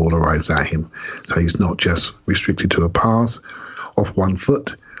things when the ball arrives at him. So he's not just restricted to a pass off one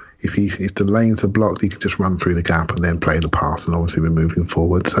foot. If the lanes are blocked, he can just run through the gap and then play the pass, and obviously we're moving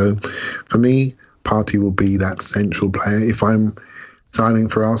forward. So for me, Partey will be that central player. If I'm signing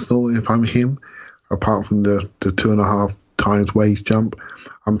for Arsenal, if I'm him, apart from the 2.5 times waist jump,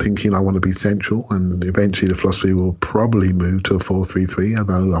 I'm thinking I want to be central, and eventually the philosophy will probably move to a 4-3-3,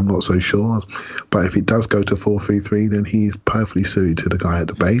 although I'm not so sure. But if it does go to 4-3-3, then he's perfectly suited to the guy at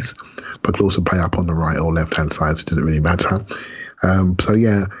the base, but could also play up on the right or left-hand side, so it doesn't really matter. So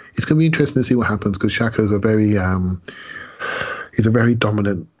yeah, it's going to be interesting to see what happens, because Xhaka's he's a very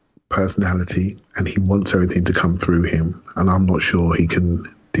dominant personality, and he wants everything to come through him, and I'm not sure he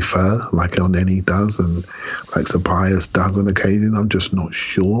can defer like Elneny does and like Ceballos does on occasion. I'm just not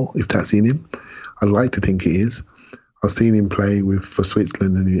sure if that's in him. I'd like to think it is. I've seen him play for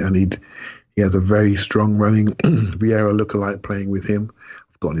Switzerland, and he has a very strong running Vieira lookalike playing with him.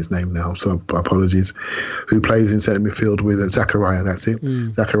 I've forgotten his name now, so apologies. Who plays in centre midfield with Zakaria? That's it.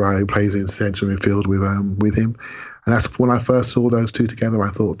 Zakaria, who plays in central midfield with him. And that's when I first saw those two together.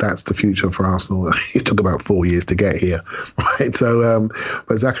 I thought that's the future for Arsenal. It took about 4 years to get here, right? So,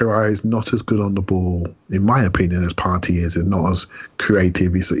 but Zakaria is not as good on the ball, in my opinion, as Partey is. He's not as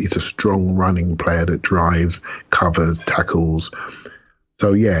creative. He's a strong running player that drives, covers, tackles.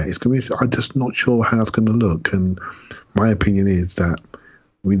 So yeah, it's gonna be. I'm just not sure how it's going to look. And my opinion is that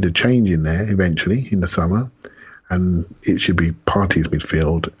we need a change in there eventually in the summer, and it should be Partey's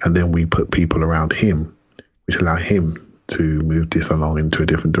midfield, and then we put people around him, which allow him to move this along into a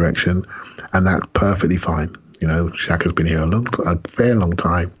different direction, and that's perfectly fine. You know, Xhaka's been here a fair long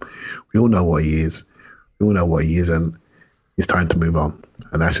time. We all know what he is. We all know what he isn't. It's time to move on,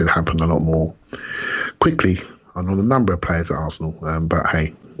 and that should happen a lot more quickly on a number of players at Arsenal. But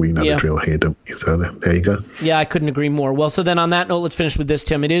hey, we know the drill here, don't we? So there you go. Yeah, I couldn't agree more. Well, so then on that note, let's finish with this,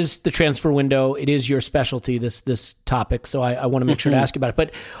 Tim. It is the transfer window. It is your specialty, this topic. So I want to make sure to ask you about it.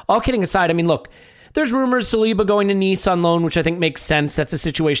 But all kidding aside, I mean, look, there's rumors Saliba going to Nice on loan, which I think makes sense. That's a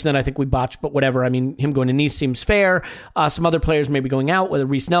situation that I think we botched, but whatever. I mean, him going to Nice seems fair. Some other players maybe going out, whether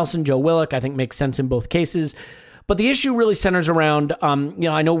Reece Nelson, Joe Willock, I think makes sense in both cases. But the issue really centers around,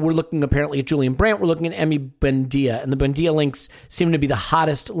 I know we're looking apparently at Julian Brandt, we're looking at Emi Buendia, and the Buendia links seem to be the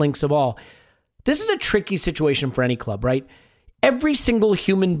hottest links of all. This is a tricky situation for any club, right? Every single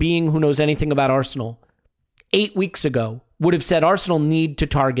human being who knows anything about Arsenal 8 weeks ago would have said Arsenal need to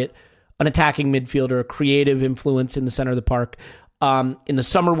target an attacking midfielder, a creative influence in the center of the park. In the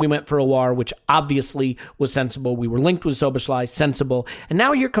summer, we went for Aouar, which obviously was sensible. We were linked with Szoboszlai, sensible. And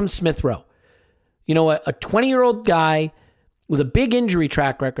now here comes Smith Rowe. You know, a 20-year-old guy with a big injury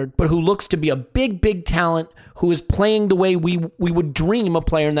track record, but who looks to be a big, big talent, who is playing the way we would dream a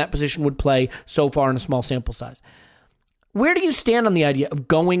player in that position would play so far in a small sample size. Where do you stand on the idea of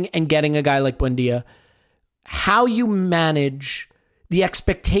going and getting a guy like Buendia? How you manage the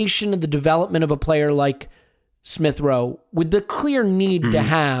expectation of the development of a player like Smith Rowe with the clear need to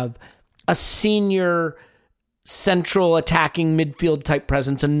have a senior central attacking midfield type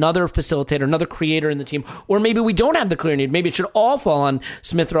presence, another facilitator, another creator in the team, or maybe we don't have the clear need. Maybe it should all fall on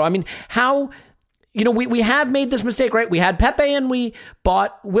Smith Rowe. I mean, how, we have made this mistake, right? We had Pepe and we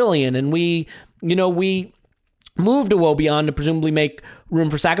bought Willian, and we moved Iwobi to presumably make room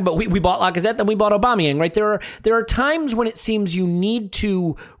for Saka, but we bought Lacazette, then we bought Aubameyang, right? There are times when it seems you need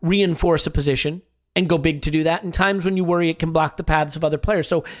to reinforce a position and go big to do that, and times when you worry it can block the paths of other players.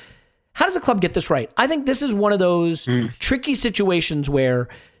 So how does a club get this right? I think this is one of those tricky situations where,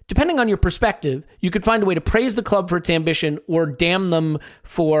 depending on your perspective, you could find a way to praise the club for its ambition or damn them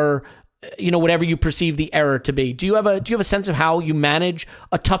for whatever you perceive the error to be. Do you have a sense of how you manage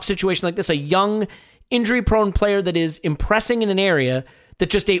a tough situation like this? A young, injury-prone player that is impressing in an area that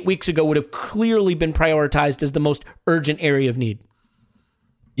just 8 weeks ago would have clearly been prioritized as the most urgent area of need.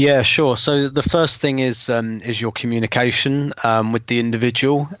 Yeah, sure. So the first thing is your communication with the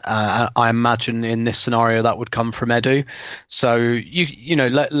individual. I imagine in this scenario that would come from Edu. So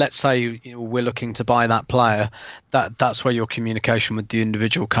let's say we're looking to buy that player. That's where your communication with the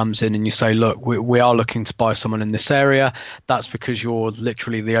individual comes in, and you say, look, we are looking to buy someone in this area. That's because you're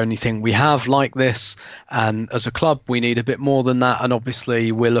literally the only thing we have like this, and as a club we need a bit more than that. And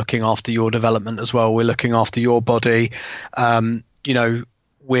obviously we're looking after your development as well. We're looking after your body.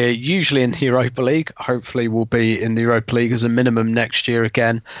 We're usually in the Europa League. Hopefully we'll be in the Europa League as a minimum next year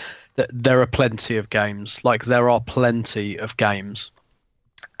again. There are plenty of games.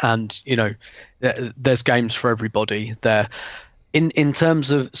 And, there's games for everybody there. In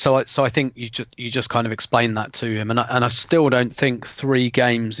terms of, so I think you just kind of explained that to him. And I still don't think 3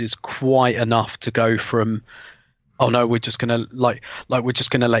 games is quite enough to go from, oh no, we're just gonna we're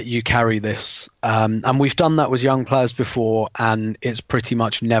just gonna let you carry this. And we've done that with young players before, and it's pretty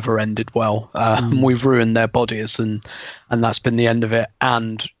much never ended well. We've ruined their bodies, and that's been the end of it.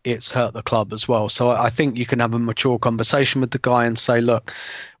 And it's hurt the club as well. So I think you can have a mature conversation with the guy and say, look,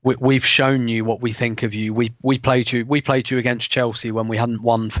 we've shown you what we think of you. We played you against Chelsea when we hadn't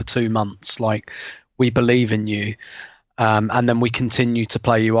won for 2 months. Like, we believe in you. And then we continue to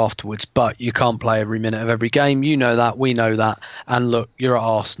play you afterwards, but you can't play every minute of every game. You know that, we know that. And look, you're at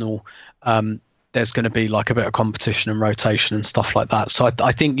Arsenal. There's going to be like a bit of competition and rotation and stuff like that. So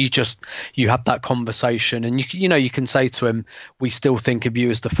I think you have that conversation, and you can say to him, we still think of you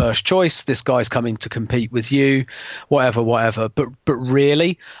as the first choice. This guy's coming to compete with you, whatever. But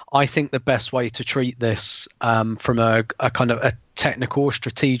really, I think the best way to treat this from a kind of a technical,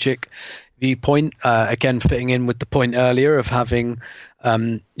 strategic viewpoint, again fitting in with the point earlier of having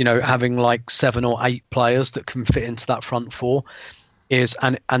like 7 or 8 players that can fit into that front four, is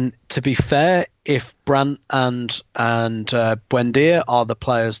and to be fair, if Brandt and Buendia are the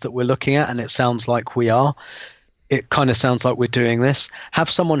players that we're looking at, and it sounds like we are, it kind of sounds like we're doing this, have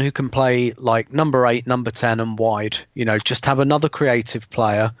someone who can play like number 8, number 10 and wide, just have another creative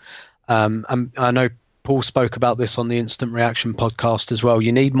player. And I know Paul spoke about this on the Instant Reaction podcast as well.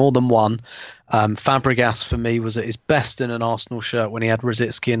 You need more than one. Fabregas, for me, was at his best in an Arsenal shirt when he had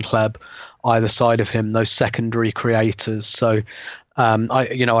Rosicky and Kleb either side of him, those secondary creators. So,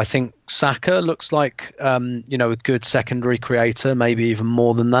 I think Saka looks like, a good secondary creator, maybe even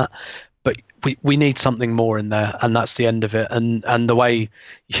more than that. But we need something more in there, and that's the end of it. And the way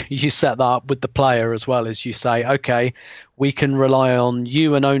you set that up with the player as well is you say, okay, we can rely on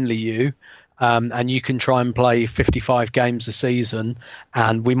you and only you. And you can try and play 55 games a season,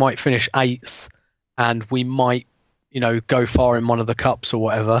 and we might finish 8th, and we might, go far in one of the cups or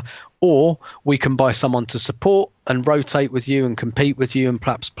whatever. Or we can buy someone to support and rotate with you and compete with you and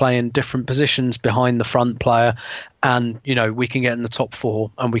perhaps play in different positions behind the front player. And, we can get in the top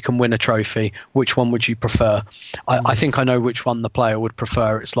 4 and we can win a trophy. Which one would you prefer? I think I know which one the player would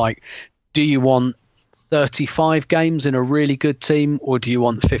prefer. It's like, do you want 35 games in a really good team, or do you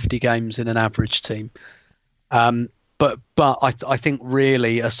want 50 games in an average team? But I think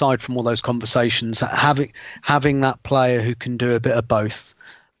really, aside from all those conversations, having that player who can do a bit of both,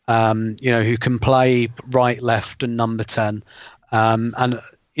 who can play right, left, and number 10, and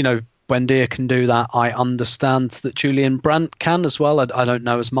Buendia can do that. I understand that Julian Brandt can as well. I don't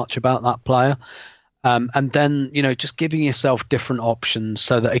know as much about that player. And then, just giving yourself different options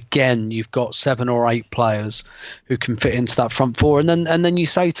so that, again, you've got 7 or 8 players who can fit into that front four. And then you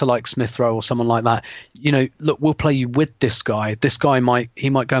say to like Smith Rowe or someone like that, look, we'll play you with this guy. This guy might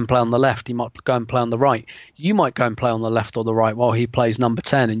go and play on the left. He might go and play on the right. You might go and play on the left or the right while he plays number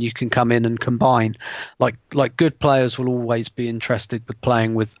 10, and you can come in and combine. Like good players will always be interested with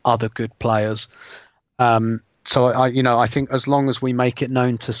playing with other good players. So I think as long as we make it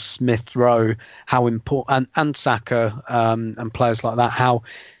known to Smith Rowe how important, and Saka and players like that, how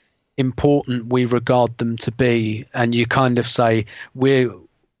important we regard them to be, and you kind of say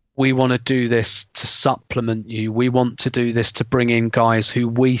we want to do this to supplement you. We want to do this to bring in guys who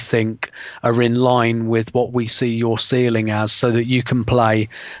we think are in line with what we see your ceiling as, so that you can play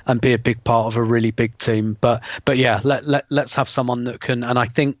and be a big part of a really big team. But yeah, let's have someone that can. And I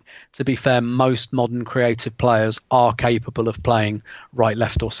think, to be fair, most modern creative players are capable of playing right,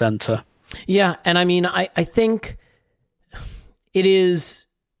 left, or centre. Yeah, and I mean, I think it is.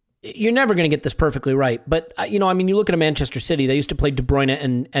 You're never going to get this perfectly right, but you look at a Manchester City. They used to play De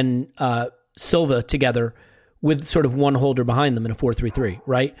Bruyne and Silva together with sort of one holder behind them in a 4-3-3,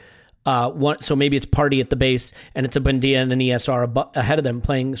 right? So maybe it's Partey at the base, and it's a Buendia and an ESR ahead of them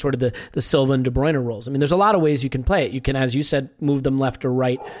playing sort of the Silva and De Bruyne roles. I mean, there's a lot of ways you can play it. You can, as you said, move them left or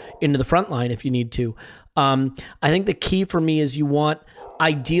right into the front line if you need to. I think the key for me is you want,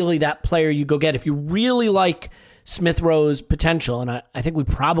 ideally, that player you go get. If you really like Smith Rowe's potential, and I think we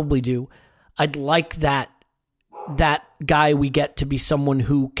probably do, I'd like that guy we get to be someone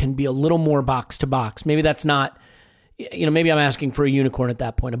who can be a little more box to box. Maybe that's not, maybe I'm asking for a unicorn at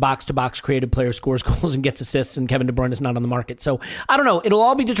that point. A box to box creative player scores goals and gets assists, and Kevin De Bruyne is not on the market. So I don't know. It'll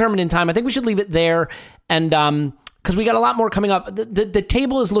all be determined in time. I think we should leave it there, and because we got a lot more coming up. The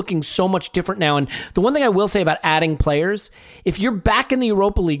table is looking so much different now. And the one thing I will say about adding players, if you're back in the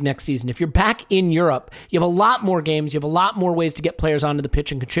Europa League next season, if you're back in Europe, you have a lot more games. You have a lot more ways to get players onto the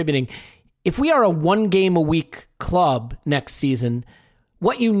pitch and contributing. If we are a 1-game-a-week club next season,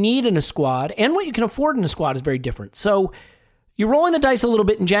 what you need in a squad and what you can afford in a squad is very different. So you're rolling the dice a little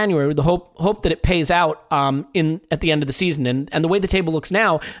bit in January with the hope that it pays out at the end of the season. And the way the table looks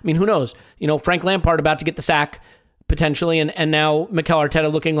now, I mean, who knows? Frank Lampard about to get the sack, potentially, and now Mikel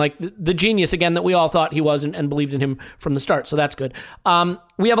Arteta looking like the genius again that we all thought he was and believed in him from the start. So that's good.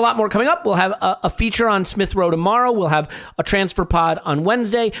 We have a lot more coming up. We'll have a feature on Smith Rowe tomorrow. We'll have a transfer pod on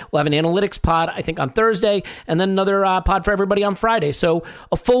Wednesday. We'll have an analytics pod, I think, on Thursday, and then another pod for everybody on Friday. So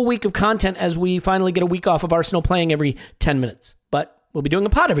a full week of content as we finally get a week off of Arsenal playing every 10 minutes. But we'll be doing a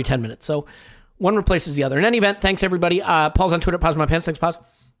pod every 10 minutes. So one replaces the other. In any event, thanks, everybody. Paul's on Twitter, Pause My Pants. Thanks, Pause.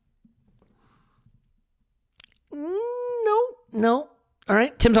 No. All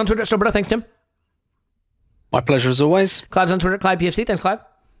right. Tim's on Twitter. Roberto. Thanks, Tim. My pleasure as always. Clive's on Twitter. Clive PFC. Thanks, Clive.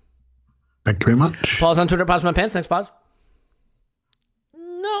 Thank you very much. Paul's on Twitter. Pause My Pants. Thanks, Pause.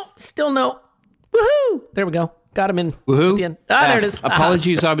 No. Still no. Woohoo! There we go. Got him in Woohoo! at the end. There it is.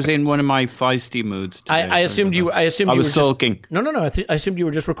 Apologies, I was in one of my feisty moods today. I assumed you. I was were sulking. Just, no. I assumed you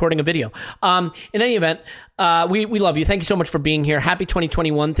were just recording a video. In any event, we love you. Thank you so much for being here. Happy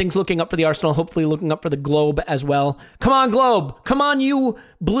 2021. Things looking up for the Arsenal. Hopefully, looking up for the Globe as well. Come on, Globe. Come on, you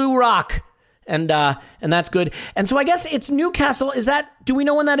Blue Rock. And that's good. And so I guess it's Newcastle. Is that? Do we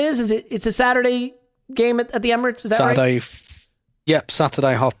know when that is? Is it? It's a Saturday game at the Emirates. Is that Saturday, right? Yep,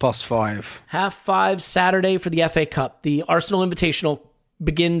 Saturday, 5:30. 5:30 Saturday for the FA Cup. The Arsenal Invitational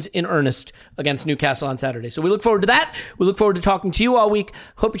begins in earnest against Newcastle on Saturday. So we look forward to that. We look forward to talking to you all week.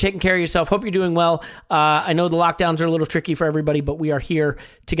 Hope you're taking care of yourself. Hope you're doing well. I know the lockdowns are a little tricky for everybody, but we are here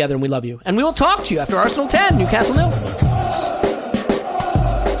together and we love you. And we will talk to you after Arsenal 10, Newcastle 0.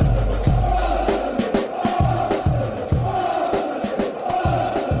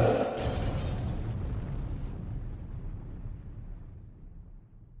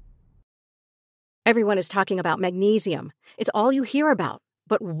 Everyone is talking about magnesium. It's all you hear about.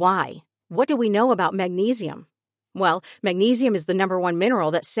 But why? What do we know about magnesium? Well, magnesium is the number one mineral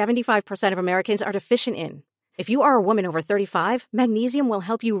that 75% of Americans are deficient in. If you are a woman over 35, magnesium will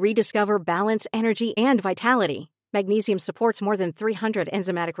help you rediscover balance, energy, and vitality. Magnesium supports more than 300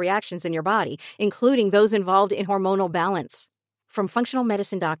 enzymatic reactions in your body, including those involved in hormonal balance. From functional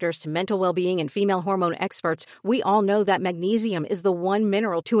medicine doctors to mental well-being and female hormone experts, we all know that magnesium is the one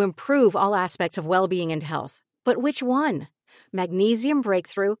mineral to improve all aspects of well-being and health. But which one? Magnesium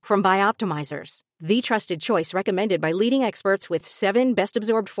Breakthrough from Bioptimizers, the trusted choice recommended by leading experts with 7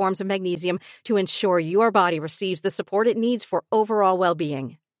 best-absorbed forms of magnesium to ensure your body receives the support it needs for overall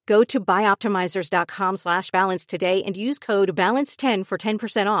well-being. Go to bioptimizers.com/balance today and use code BALANCE10 for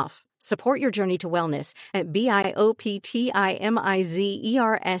 10% off. Support your journey to wellness at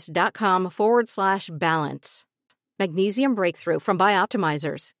bioptimizers.com/balance. Magnesium Breakthrough from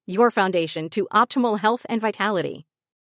Bioptimizers, your foundation to optimal health and vitality.